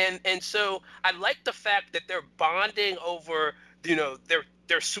 And so I like the fact that they're bonding over, you know,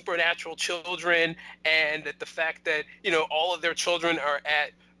 their supernatural children, and that the fact that, you know, all of their children are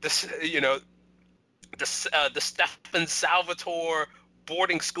at this, you know, the Stefan Salvatore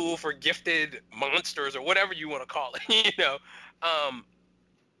boarding school for gifted monsters, or whatever you want to call it, you know.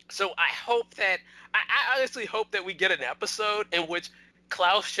 So I honestly hope that we get an episode in which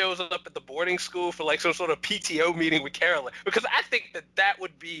Klaus shows up at the boarding school for like some sort of PTO meeting with Carolyn, because I think that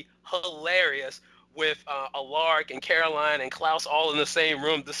would be hilarious with Alark and Caroline and Klaus all in the same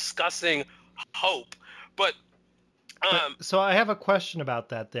room discussing hope. But so I have a question about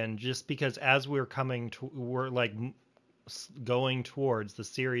that then, just because as we're going towards the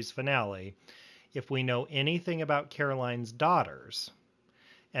series finale, if we know anything about Caroline's daughters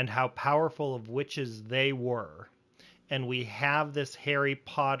and how powerful of witches they were, and we have this Harry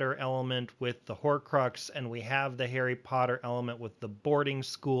Potter element with the Horcrux, and we have the Harry Potter element with the boarding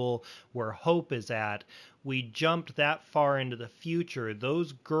school where Hope is at, we jumped that far into the future.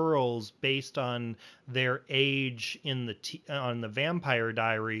 Those girls, based on their age on the Vampire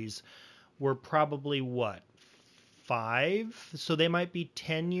Diaries, were probably what, 5? So they might be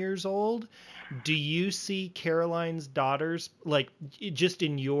 10 years old. Do you see Caroline's daughters, like, just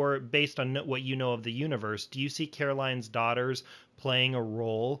based on what you know of the universe, do you see Caroline's daughters playing a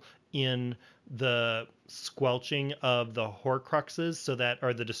role in the squelching of the Horcruxes,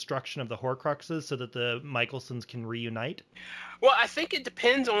 or the destruction of the Horcruxes, so that the Michelsons can reunite? Well, I think it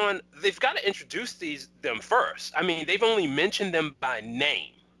depends on, they've got to introduce them first. I mean, they've only mentioned them by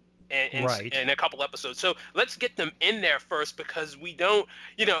name. In a couple episodes. So let's get them in there first, because we don't,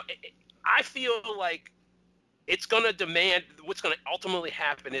 I feel like it's going to demand, what's going to ultimately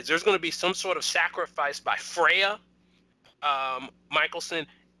happen is there's going to be some sort of sacrifice by Freya, Michelson,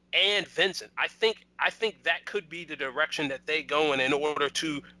 and Vincent. I think that could be the direction that they go in order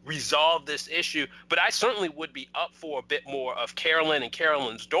to resolve this issue. But I certainly would be up for a bit more of Carolyn and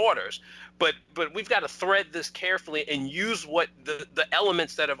Carolyn's daughters. But we've got to thread this carefully and use what the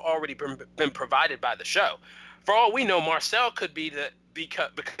elements that have already been provided by the show. For all we know, Marcel could be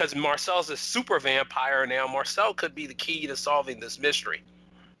because Marcel's a super vampire now. Marcel could be the key to solving this mystery.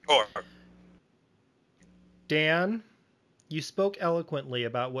 Or Dan, you spoke eloquently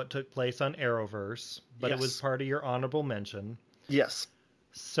about what took place on Arrowverse, but Yes. It was part of your honorable mention. Yes.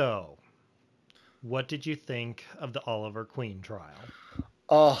 So, what did you think of the Oliver Queen trial?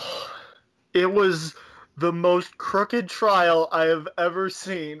 Oh, it was the most crooked trial I have ever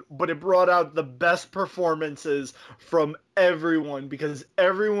seen, but it brought out the best performances from everyone, because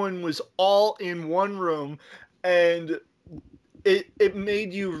everyone was all in one room, and it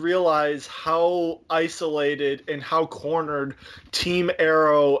made you realize how isolated and how cornered Team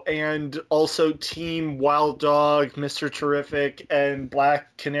Arrow and also Team Wild Dog, Mr. Terrific, and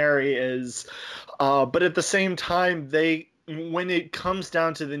Black Canary is. But at the same time, when it comes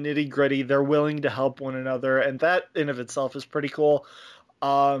down to the nitty-gritty, they're willing to help one another, and that in of itself is pretty cool.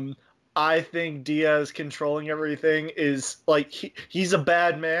 I think Diaz controlling everything is like he's a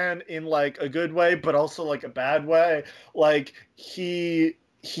bad man in like a good way, but also like a bad way. Like he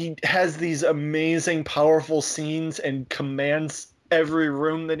has these amazing, powerful scenes and commands every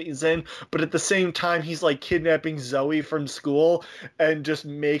room that he's in, but at the same time he's like kidnapping Zoe from school and just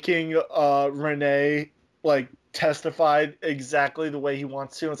making Renee like testify exactly the way he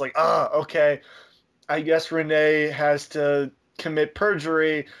wants to. It's like, okay, I guess Renee has to commit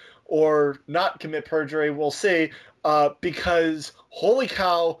perjury or not commit perjury, we'll see, because holy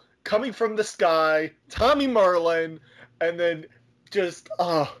cow, coming from the sky, Tommy Merlin, and then just,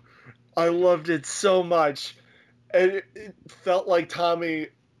 I loved it so much. And it felt like Tommy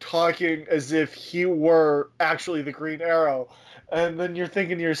talking as if he were actually the Green Arrow. And then you're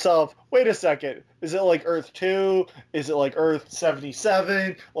thinking to yourself, wait a second, is it like Earth 2? Is it like Earth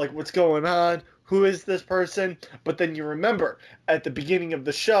 77? Like, what's going on? Who is this person? But then you remember, at the beginning of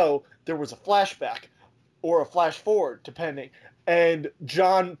the show, there was a flashback, or a flash forward, depending. And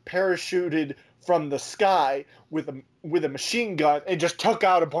John parachuted from the sky with a machine gun and just took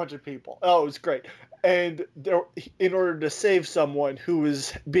out a bunch of people. Oh, it was great. And in order to save someone who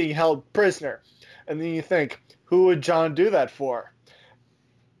was being held prisoner. And then you think, who would John do that for?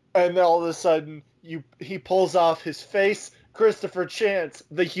 And then all of a sudden, he pulls off his face, Christopher Chance,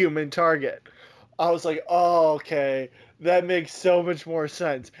 the human target. I was like, oh, okay, that makes so much more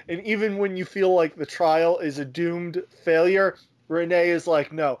sense. And even when you feel like the trial is a doomed failure, Renee is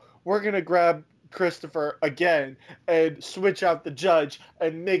like, no, we're going to grab Christopher again and switch out the judge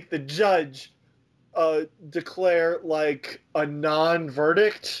and make the judge declare like a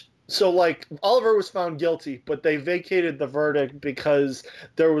non-verdict. So like Oliver was found guilty, but they vacated the verdict because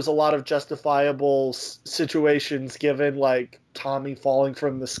there was a lot of justifiable situations given, like Tommy falling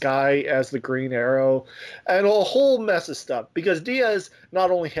from the sky as the Green Arrow, and a whole mess of stuff. Because Diaz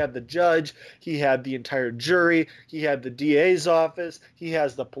not only had the judge, he had the entire jury, he had the DA's office, he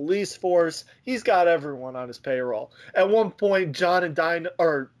has the police force, he's got everyone on his payroll. At one point, John and Dinah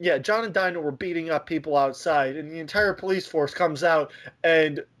were beating up people outside, and the entire police force comes out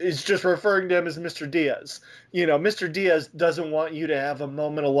and is just referring to him as Mr. Diaz. You know, Mr. Diaz doesn't want you to have a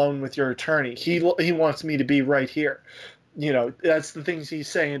moment alone with your attorney. He wants me to be right here. You know, that's the things he's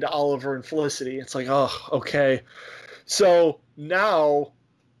saying to Oliver and Felicity. It's like, oh, okay. So now,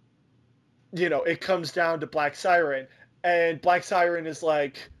 you know, it comes down to Black Siren. And Black Siren is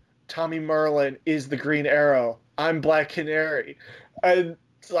like, Tommy Merlin is the Green Arrow. I'm Black Canary. And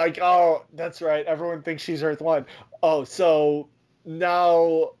it's like, oh, that's right. Everyone thinks she's Earth One. Oh, so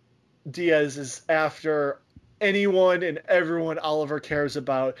now Diaz is after anyone and everyone Oliver cares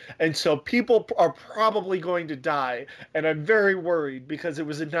about, and so people are probably going to die, and I'm very worried because it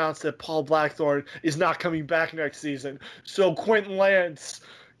was announced that Paul Blackthorne is not coming back next season, so Quentin Lance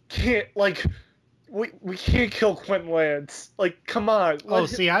can't, like, we can't kill Quentin Lance, like, come on.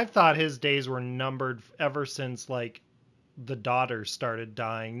 See, I thought his days were numbered ever since, like, the daughters started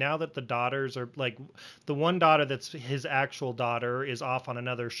dying. Now that the daughters are, like, the one daughter that's his actual daughter is off on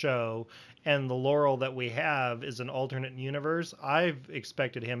another show, and the Laurel that we have is an alternate universe, I've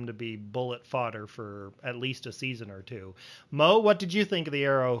expected him to be bullet fodder for at least a season or two. Mo, what did you think of the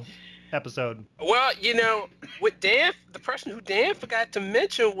Arrow episode? Well, you know, with Dan, the person who Dan forgot to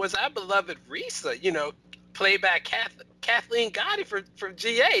mention was our beloved Risa, you know, played by Kathleen Gotti for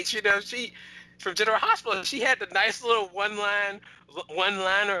GH. You know, she, from General Hospital, she had the nice little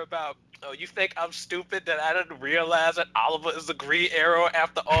one-liner about, oh, you think I'm stupid that I didn't realize that Oliver is the Green Arrow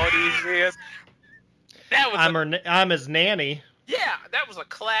after all these years? That was I'm his nanny. Yeah, that was a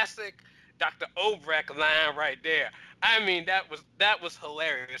classic Dr. Obrecht line right there. I mean, that was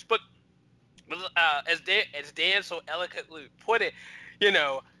hilarious. But as Dan so eloquently put it, you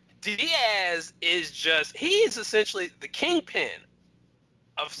know, Diaz is essentially the kingpin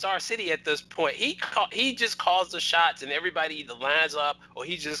of Star City at this point. He just calls the shots, and everybody either lines up or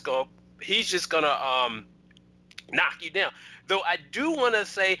he's just gonna knock you down. Though I do want to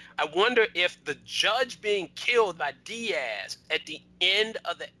say, I wonder if the judge being killed by Diaz at the end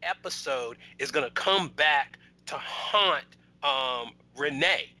of the episode is gonna come back to haunt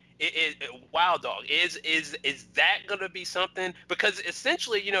Renee. Wild Dog. Is that gonna be something? Because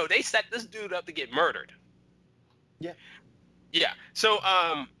essentially, you know, they set this dude up to get murdered. Yeah. Yeah. So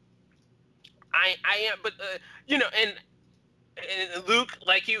I am, but you know, and Luke,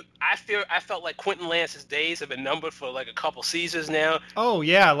 like you, I felt like Quentin Lance's days have been numbered for like a couple seasons now. Oh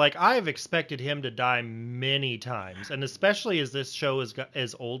yeah, like I've expected him to die many times, and especially as this show is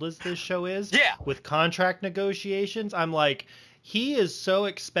as old as this show is. Yeah. With contract negotiations, I'm like, he is so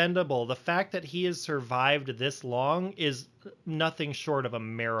expendable. The fact that he has survived this long is nothing short of a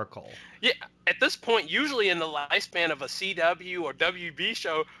miracle. Yeah, at this point, usually in the lifespan of a CW or WB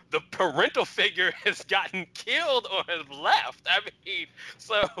show, the parental figure has gotten killed or has left. I mean,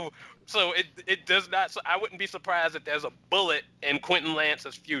 so it does not. So I wouldn't be surprised if there's a bullet in Quentin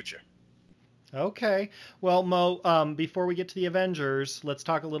Lance's future. Okay. Well, Mo, before we get to the Avengers, let's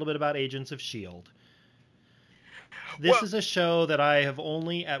talk a little bit about Agents of S.H.I.E.L.D. This is a show that I have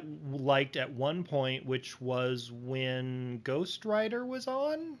only liked at one point, which was when Ghost Rider was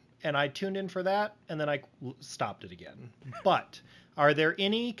on, and I tuned in for that, and then I stopped it again. But are there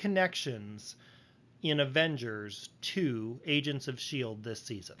any connections in Avengers to Agents of S.H.I.E.L.D. this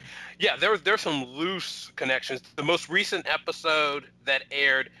season? Yeah, there's some loose connections. The most recent episode that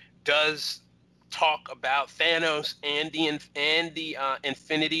aired does talk about Thanos and the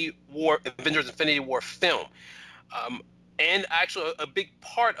Infinity War, Avengers Infinity War film. And actually, a big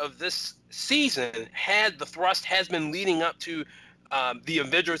part of this season the thrust has been leading up to the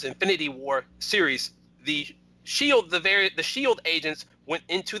Avengers Infinity War series. The Shield, the Shield agents went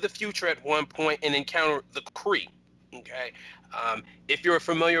into the future at one point and encountered the Kree. Okay, if you're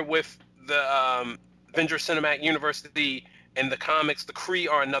familiar with the Avengers Cinematic Universe in the comics, the Kree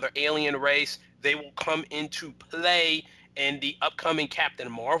are another alien race. They will come into play in the upcoming Captain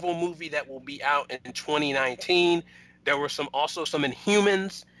Marvel movie that will be out in 2019. There were also some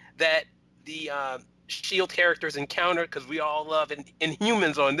Inhumans that the S.H.I.E.L.D. characters encountered, because we all love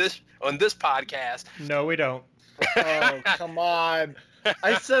Inhumans on this podcast. No, we don't. Oh, come on.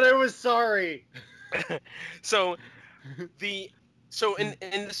 I said I was sorry. So in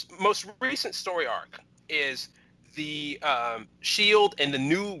this most recent story arc is the S.H.I.E.L.D. and the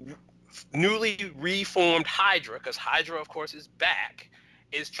newly reformed Hydra, because Hydra, of course, is back,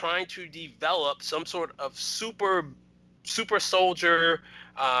 is trying to develop some sort of super super soldier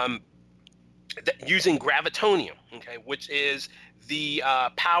using gravitonium, okay, which is the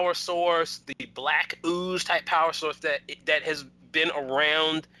power source, the black ooze type power source that has been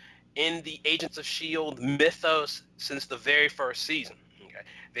around in the Agents of S.H.I.E.L.D. mythos since the very first season. Okay?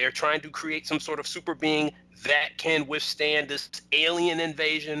 They're trying to create some sort of super being that can withstand this alien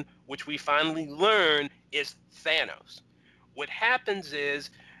invasion, which we finally learn is Thanos. What happens is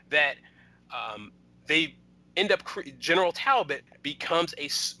that they end up General Talbot becomes a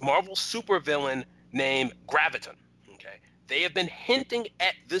Marvel supervillain named Graviton. Okay, they have been hinting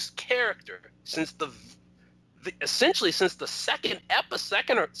at this character since essentially since the second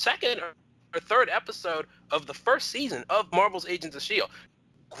or third episode of the first season of Marvel's Agents of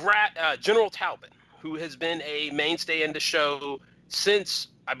S.H.I.E.L.D. General Talbot, who has been a mainstay in the show since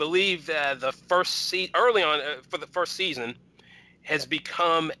I believe the first early on for the first season, has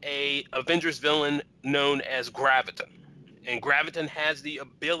become a Avengers villain known as Graviton. And Graviton has the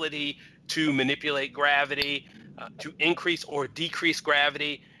ability to manipulate gravity, to increase or decrease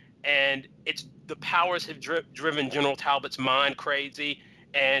gravity, and the powers have driven General Talbot's mind crazy,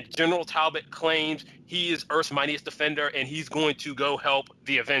 and General Talbot claims he is Earth's mightiest defender and he's going to go help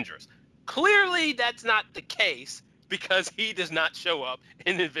the Avengers. Clearly that's not the case, because he does not show up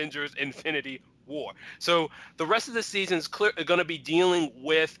in Avengers Infinity War. So the rest of the season is going to be dealing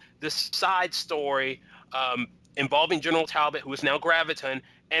with this side story involving General Talbot, who is now Graviton,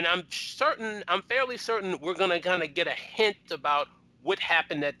 and I'm fairly certain we're going to kind of get a hint about what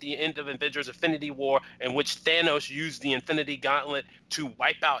happened at the end of Avengers Infinity War, in which Thanos used the Infinity Gauntlet to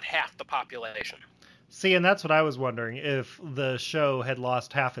wipe out half the population. See, and that's what I was wondering, if the show had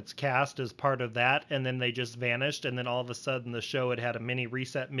lost half its cast as part of that, and then they just vanished, and then all of a sudden the show had a mini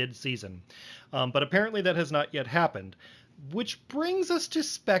reset mid-season. But apparently that has not yet happened. Which brings us to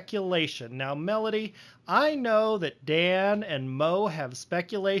speculation. Now, Melody, I know that Dan and Mo have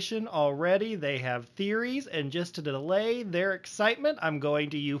speculation already. They have theories, and just to delay their excitement, I'm going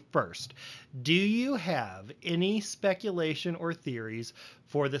to you first. Do you have any speculation or theories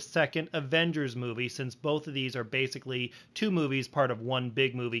for the second Avengers movie, since both of these are basically two movies, part of one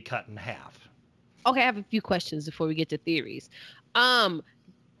big movie cut in half? Okay, I have a few questions before we get to theories.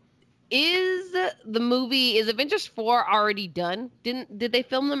 Is Avengers 4 already done? Did they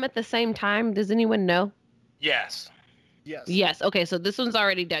film them at the same time? Does anyone know? Yes. Yes. Okay, so this one's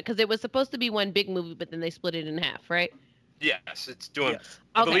already done, because it was supposed to be one big movie, but then they split it in half, right? Yes, it's doing. Yes.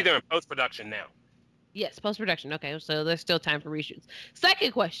 I believe they're in post-production now. Yes, post-production. Okay, so there's still time for reshoots.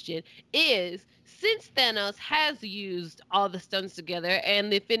 Second question is, since Thanos has used all the stones together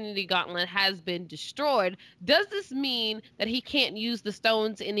and the Infinity Gauntlet has been destroyed, does this mean that he can't use the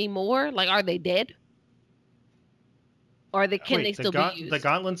stones anymore? Like, are they dead? Or can they still be used? The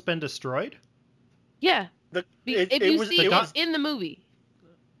Gauntlet's been destroyed? Yeah. If you see it in the movie.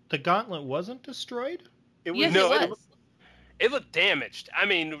 The Gauntlet wasn't destroyed? Yes, it was. It looked damaged. I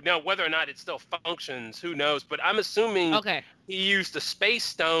mean, now whether or not it still functions, who knows? But I'm assuming he used the Space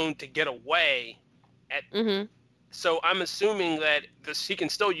Stone to get away. So I'm assuming that he can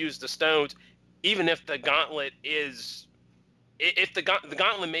still use the stones, even if the Gauntlet is. If the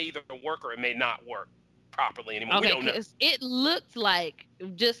Gauntlet may either work or it may not work properly anymore. Okay, we don't know. It looked like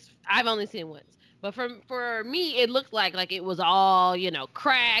I've only seen it once. But for me, it looked like it was all,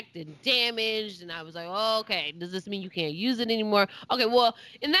 cracked and damaged. And I was like, oh, okay, does this mean you can't use it anymore? Okay, well,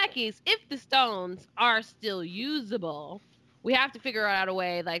 in that case, if the stones are still usable, we have to figure out a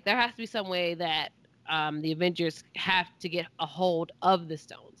way. Like, there has to be some way that the Avengers have to get a hold of the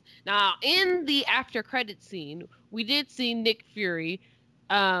stones. Now, in the after credit scene, we did see Nick Fury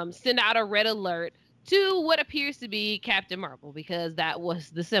send out a red alert to what appears to be Captain Marvel, because that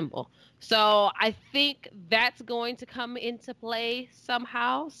was the symbol. So I think that's going to come into play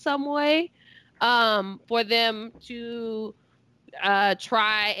somehow, some way, for them to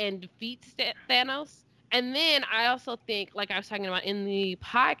try and defeat Thanos. And then I also think, like I was talking about in the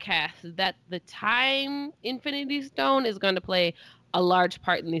podcast, that the Time Infinity Stone is going to play a large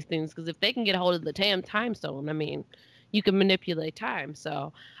part in these things, because if they can get a hold of the Time Stone, I mean, you can manipulate time.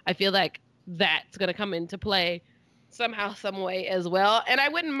 So I feel like that's going to come into play somehow, some way as well. And I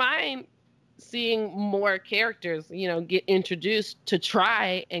wouldn't mind seeing more characters, get introduced to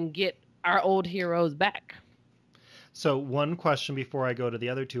try and get our old heroes back. So one question before I go to the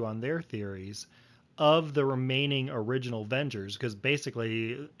other two on their theories. Of the remaining original Avengers, because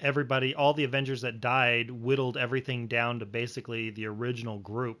basically all the Avengers that died whittled everything down to basically the original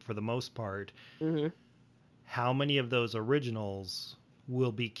group for the most part. Mm-hmm. How many of those originals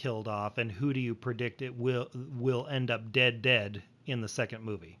will be killed off, and who do you predict it will end up dead in the second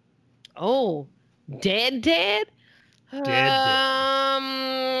movie? Oh, dead? I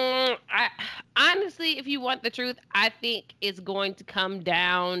honestly, if you want the truth, I think it's going to come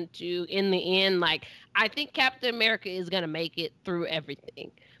down to, in the end, like, I think Captain America is gonna make it through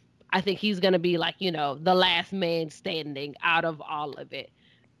everything. I think he's gonna be like, the last man standing out of all of it.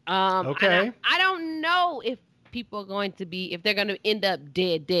 And Okay. I don't know if people are going to be, if they're gonna end up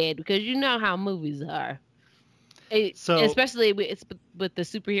dead, because you know how movies are. So Especially with the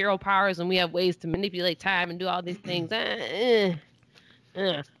superhero powers, and we have ways to manipulate time and do all these things. But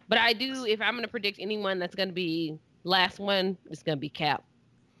I do, if I'm going to predict anyone that's going to be last one, it's going to be Cap.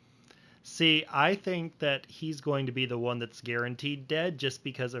 see, I think that he's going to be the one that's guaranteed dead just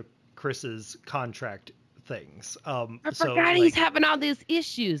because of Chris's contract things. I So forgot like, he's having all these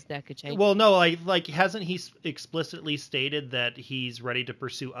issues that could change. well, no, like hasn't he explicitly stated that he's ready to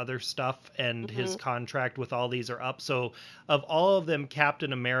pursue other stuff and his contract with all these are up? So of all of them,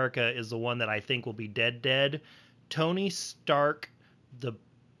 Captain America is the one that I think will be dead. Tony Stark, the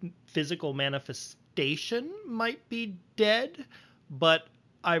physical manifestation, might be dead, but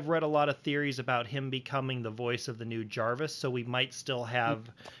I've read a lot of theories about him becoming the voice of the new Jarvis, so we might still have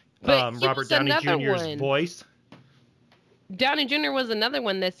But he Robert was Downey another Jr.'s one. voice. Downey Jr. was another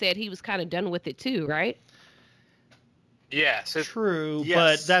one that said he was kind of done with it too, right? Yeah. So True,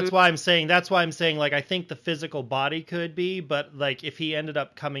 Yes. but that's why I'm saying like I think the physical body could be, but like if he ended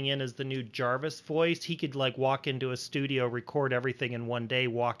up coming in as the new Jarvis voice, he could like walk into a studio, record everything in one day,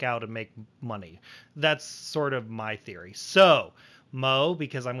 walk out and make money. That's sort of my theory. So, Mo,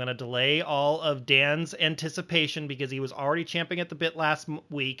 because I'm going to delay all of Dan's anticipation because he was already champing at the bit last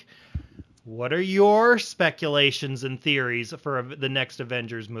week, what are your speculations and theories for the next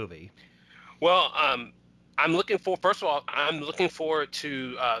Avengers movie? well, I'm looking for. First of all, I'm looking forward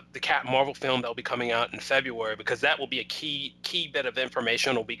to the Captain Marvel film that will be coming out in February, because that will be a key bit of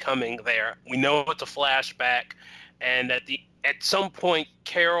information will be coming there. We know it's a flashback, and at some point,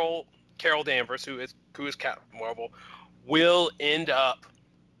 Carol Danvers, who is Captain Marvel, will end up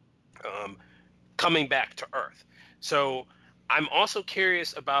coming back to Earth. So I'm also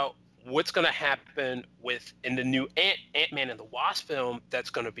curious about what's going to happen in the new Ant-Man and the Wasp film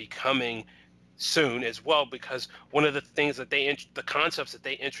that's going to be coming soon as well, because one of the things that the concepts that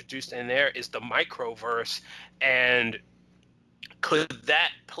they introduced in there is the microverse, and could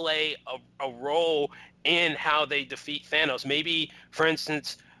that play a role in how they defeat Thanos? Maybe, for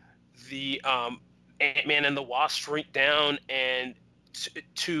instance, the Ant-Man and the Wasp shrink down and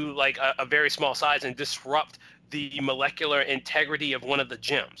to like a very small size and disrupt the molecular integrity of one of the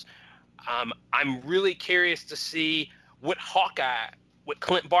gems. I'm really curious to see what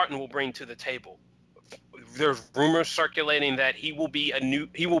Clint Barton will bring to the table. There's rumors circulating that he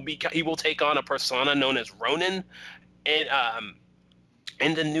will take on a persona known as Ronin in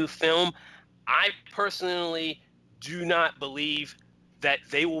the new film. I personally do not believe that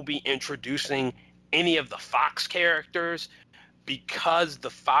they will be introducing any of the Fox characters, because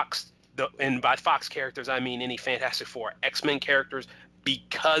and by Fox characters I mean any Fantastic Four, X-Men characters,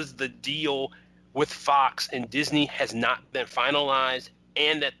 because the deal with Fox and Disney has not been finalized,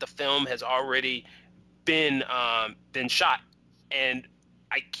 and that the film has already been shot. And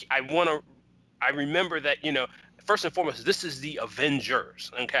I remember that, first and foremost, this is the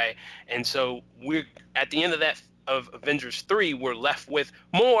Avengers, okay? And so we're at the end of Avengers 3, we're left with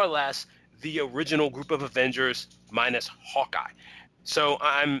more or less the original group of Avengers minus Hawkeye. So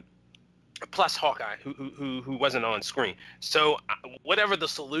plus Hawkeye, who wasn't on screen. So whatever the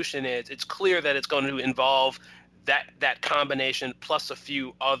solution is, it's clear that it's going to involve that combination plus a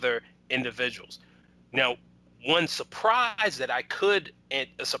few other individuals. Now, one surprise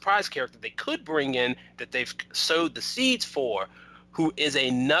a surprise character they could bring in that they've sowed the seeds for, who is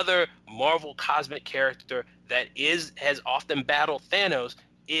another Marvel cosmic character that has often battled Thanos,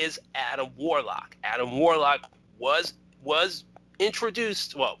 is Adam Warlock. Adam Warlock was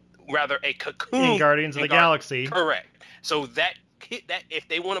introduced, well, rather a cocoon In Guardians of the Galaxy. Correct. So that if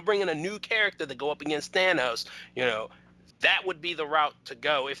they want to bring in a new character to go up against Thanos, that would be the route to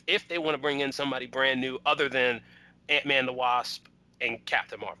go if they want to bring in somebody brand new other than Ant-Man the Wasp and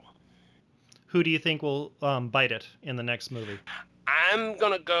Captain Marvel. Who do you think will bite it in the next movie? I'm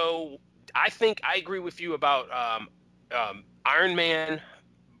gonna go. I think I agree with you about Iron Man,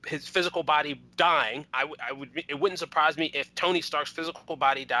 his physical body dying. It wouldn't surprise me if Tony Stark's physical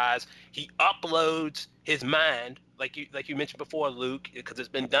body dies. He uploads his mind, like you mentioned before, Luke, because it's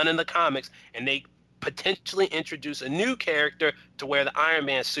been done in the comics, and they potentially introduce a new character to wear the Iron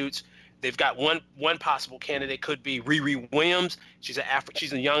Man suits. they've got one possible candidate could be Riri Williams. She's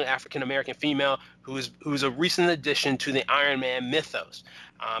a young African American female who's a recent addition to the Iron Man mythos.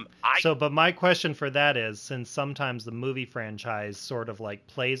 But my question for that is, since sometimes the movie franchise sort of like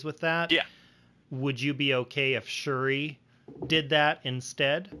plays with that, yeah. Would you be okay if Shuri did that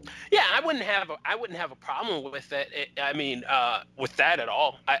instead? Yeah, I wouldn't have a problem with it. With that at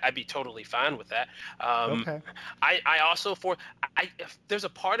all. I'd be totally fine with that. Okay. I also there's a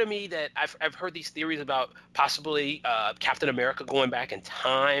part of me that I've heard these theories about possibly Captain America going back in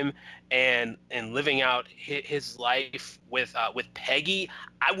time and living out his life with Peggy.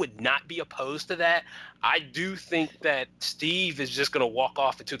 I would not be opposed to that. I do think that Steve is just going to walk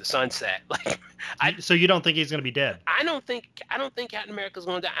off into the sunset. So you don't think he's going to be dead? I don't think Captain America's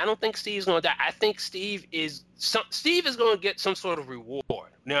going to die. I don't think Steve's going to die. I think Steve is going to get some sort of reward.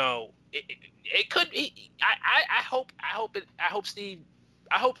 No, it could be. I hope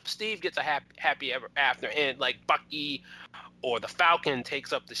Steve gets a happy ever after, and like Bucky or the Falcon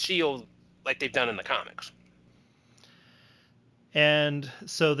takes up the shield like they've done in the comics. And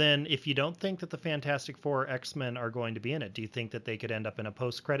so then, if you don't think that the Fantastic Four or X-Men are going to be in it, do you think that they could end up in a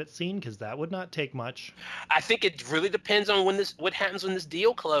post-credit scene? Because that would not take much. I think it really depends on what happens when this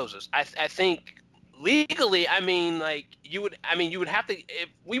deal closes. I think legally, we would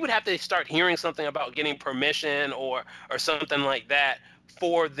have to start hearing something about getting permission or something like that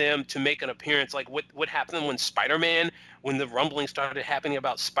for them to make an appearance. Like what happened when the rumbling started happening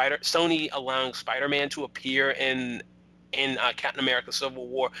about Sony allowing Spider-Man to appear in Captain America Civil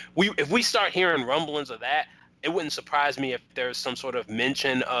War. If we start hearing rumblings of that, it wouldn't surprise me if there's some sort of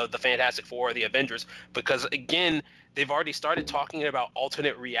mention of the Fantastic Four or the Avengers, because again, they've already started talking about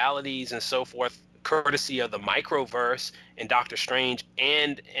alternate realities and so forth, courtesy of the Microverse and Doctor Strange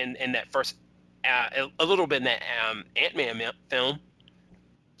and that first a little bit in that Ant-Man film.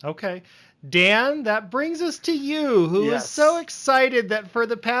 Okay. Dan, that brings us to you, who is so excited that for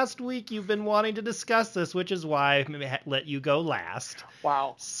the past week you've been wanting to discuss this, which is why I let you go last.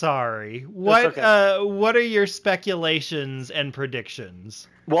 Wow. Sorry. What are your speculations and predictions?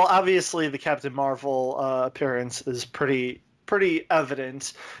 Well, obviously the Captain Marvel appearance is pretty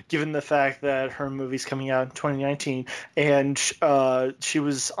evident, given the fact that her movie's coming out in 2019, and she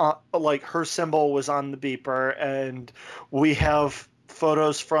was her symbol was on the beeper, and we have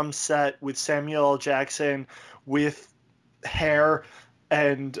photos from set with Samuel L. Jackson with hair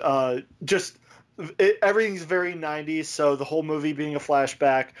and everything's very 90s, so the whole movie being a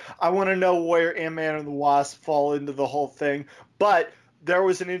flashback. I want to know where Ant-Man and the Wasp fall into the whole thing, but there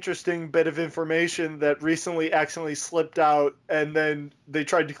was an interesting bit of information that recently accidentally slipped out, and then they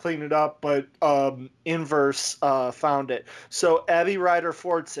tried to clean it up, but Inverse found it. So Abby Ryder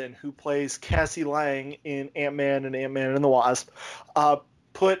Fortson, who plays Cassie Lang in Ant-Man and Ant-Man and the Wasp,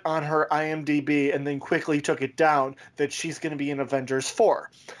 put on her IMDb and then quickly took it down that she's going to be in Avengers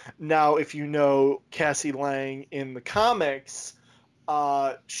 4. Now, if you know Cassie Lang in the comics,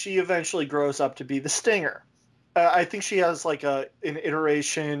 she eventually grows up to be the Stinger. I think she has an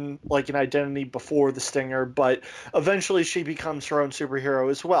iteration, like an identity before the Stinger, but eventually she becomes her own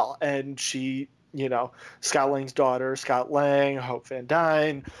superhero as well. And she, Scott Lang's daughter, Scott Lang, Hope Van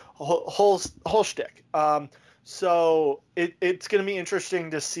Dyne, whole shtick. So it's going to be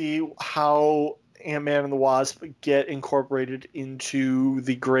interesting to see how Ant-Man and the Wasp get incorporated into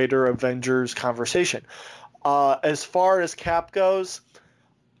the greater Avengers conversation. As far as Cap goes,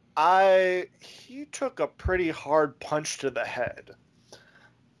 he took a pretty hard punch to the head,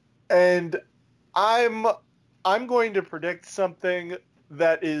 and I'm going to predict something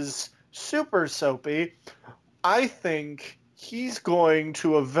that is super soapy. I think he's going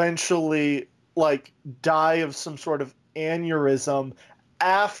to eventually die of some sort of aneurysm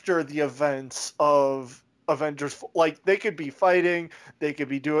after the events of Avengers. They could be fighting, they could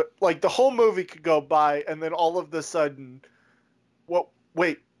be doing the whole movie could go by, and then all of a sudden,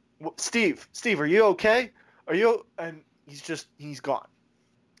 wait. Steve, are you okay? Are you? And he's gone.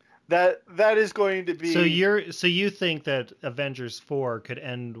 That is going to be. So you think that Avengers 4 could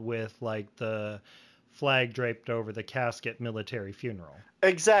end with the flag draped over the casket military funeral?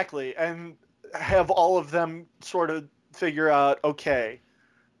 Exactly, and have all of them sort of figure out, okay,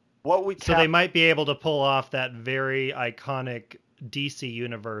 So they might be able to pull off that very iconic DC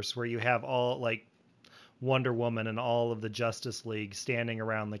universe where you have all Wonder Woman and all of the Justice League standing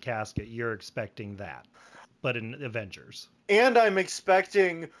around the casket. You're expecting that, but in Avengers. And I'm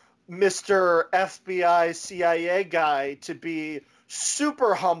expecting Mr. FBI CIA guy to be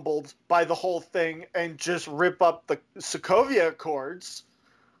super humbled by the whole thing and just rip up the Sokovia Accords,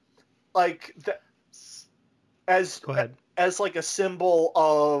 Go ahead. as a symbol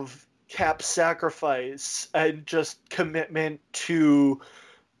of Cap's sacrifice and just commitment to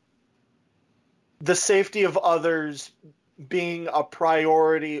the safety of others being a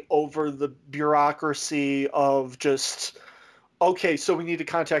priority over the bureaucracy of just, okay, so we need to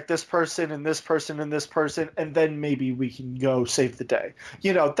contact this person and this person and this person, and then maybe we can go save the day.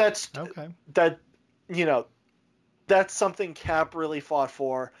 That's Okay. That's something Cap really fought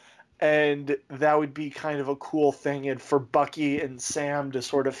for, and that would be kind of a cool thing, and for Bucky and Sam to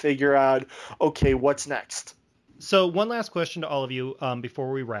sort of figure out, okay, what's next? So one last question to all of you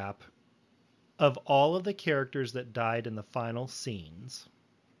before we wrap. Of all of the characters that died in the final scenes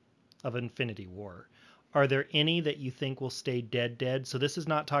of Infinity War, are there any that you think will stay dead? So this is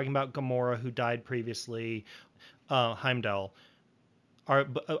not talking about Gamora, who died previously, Heimdall.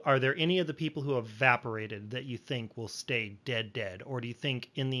 Are there any of the people who evaporated that you think will stay dead? Or do you think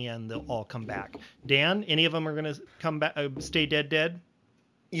in the end they'll all come back? Dan, any of them are going to come back, stay dead?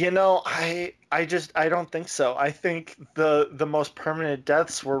 I don't think so. I think the most permanent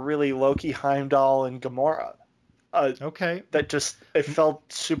deaths were really Loki, Heimdall, and Gamora. Okay. It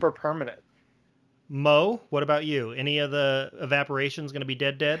felt super permanent. Mo, what about you? Any of the evaporations going to be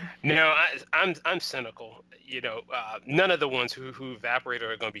dead? No, I'm cynical. None of the ones who evaporated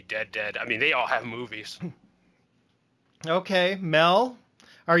are going to be dead. I mean, they all have movies. Okay, Mel,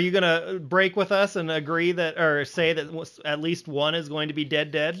 are you going to break with us and agree that, or say that at least one is going to be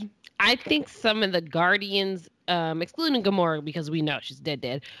dead? I think some of the Guardians, excluding Gamora because we know she's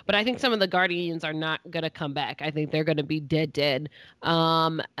dead, but I think some of the Guardians are not going to come back. I think they're going to be dead.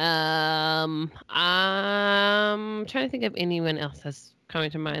 I'm trying to think of anyone else that's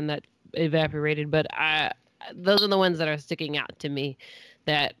coming to mind that evaporated, but those are the ones that are sticking out to me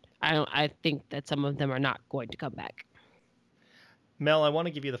that I think that some of them are not going to come back. Mel, I want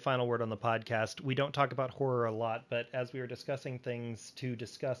to give you the final word on the podcast. We don't talk about horror a lot, but as we were discussing things to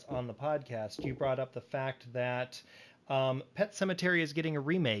discuss on the podcast, you brought up the fact that Pet Sematary is getting a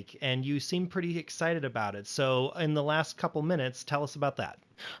remake, and you seem pretty excited about it. So in the last couple minutes, tell us about that.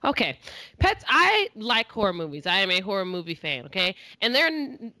 Okay. I like horror movies. I am a horror movie fan, okay? And there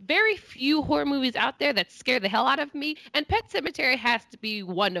are very few horror movies out there that scare the hell out of me, and Pet Sematary has to be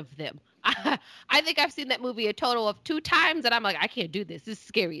one of them. I think I've seen that movie a total of 2 times, and I'm like, I can't do this. This is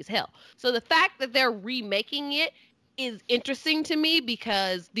scary as hell. So the fact that they're remaking it is interesting to me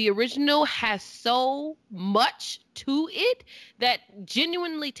because the original has so much to it that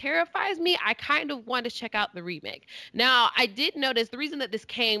genuinely terrifies me. I kind of want to check out the remake. Now, I did notice the reason that this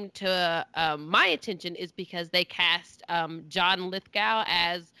came to my attention is because they cast John Lithgow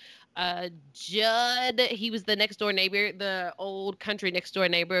as Judd. He was the next door neighbor, the old country next door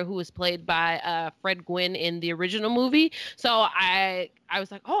neighbor who was played by Fred Gwynne in the original movie. So I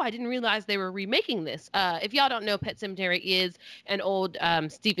was like, oh, I didn't realize they were remaking this. If y'all don't know, Pet Sematary is an old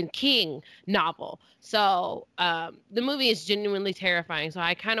Stephen King novel. So the movie is genuinely terrifying. So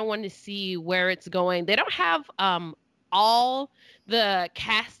I kind of wanted to see where it's going. They don't have all the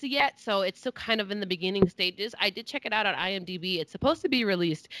cast yet, so it's still kind of in the beginning stages. I did check it out on IMDb. It's supposed to be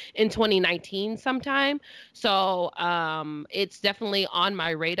released in 2019 sometime, so it's definitely on my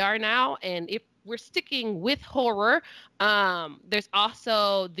radar now. And if we're sticking with horror, there's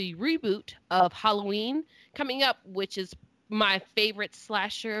also the reboot of Halloween coming up, which is my favorite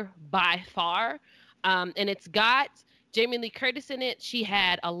slasher by far, and it's got Jamie Lee Curtis in it. She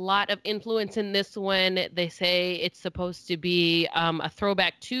had a lot of influence in this one. They say it's supposed to be a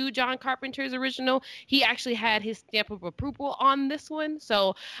throwback to John Carpenter's original. He actually had his stamp of approval on this one.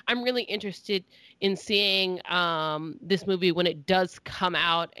 So I'm really interested in seeing this movie when it does come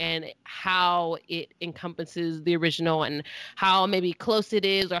out and how it encompasses the original and how maybe close it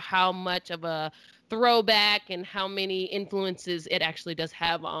is or how much of a throwback and how many influences it actually does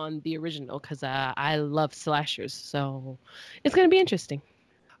have on the original, because I love slashers, so it's going to be interesting.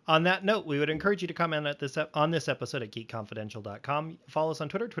 On that note, we would encourage you to comment on this episode at geekconfidential.com. Follow us on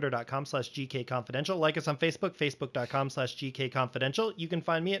Twitter, twitter.com/gkconfidential. Like us on Facebook, facebook.com/gkconfidential. You can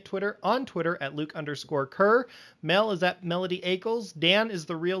find me on Twitter at Luke_Kerr. Mel is at Melody Ackles. Dan is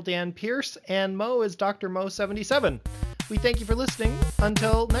the real Dan Pierce. And Mo is Dr. Mo77. We thank you for listening.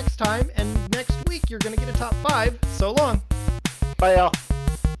 Until next time, and next week, you're going to get a top 5. So long. Bye, y'all.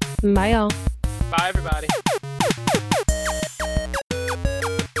 Bye, y'all. Bye, everybody.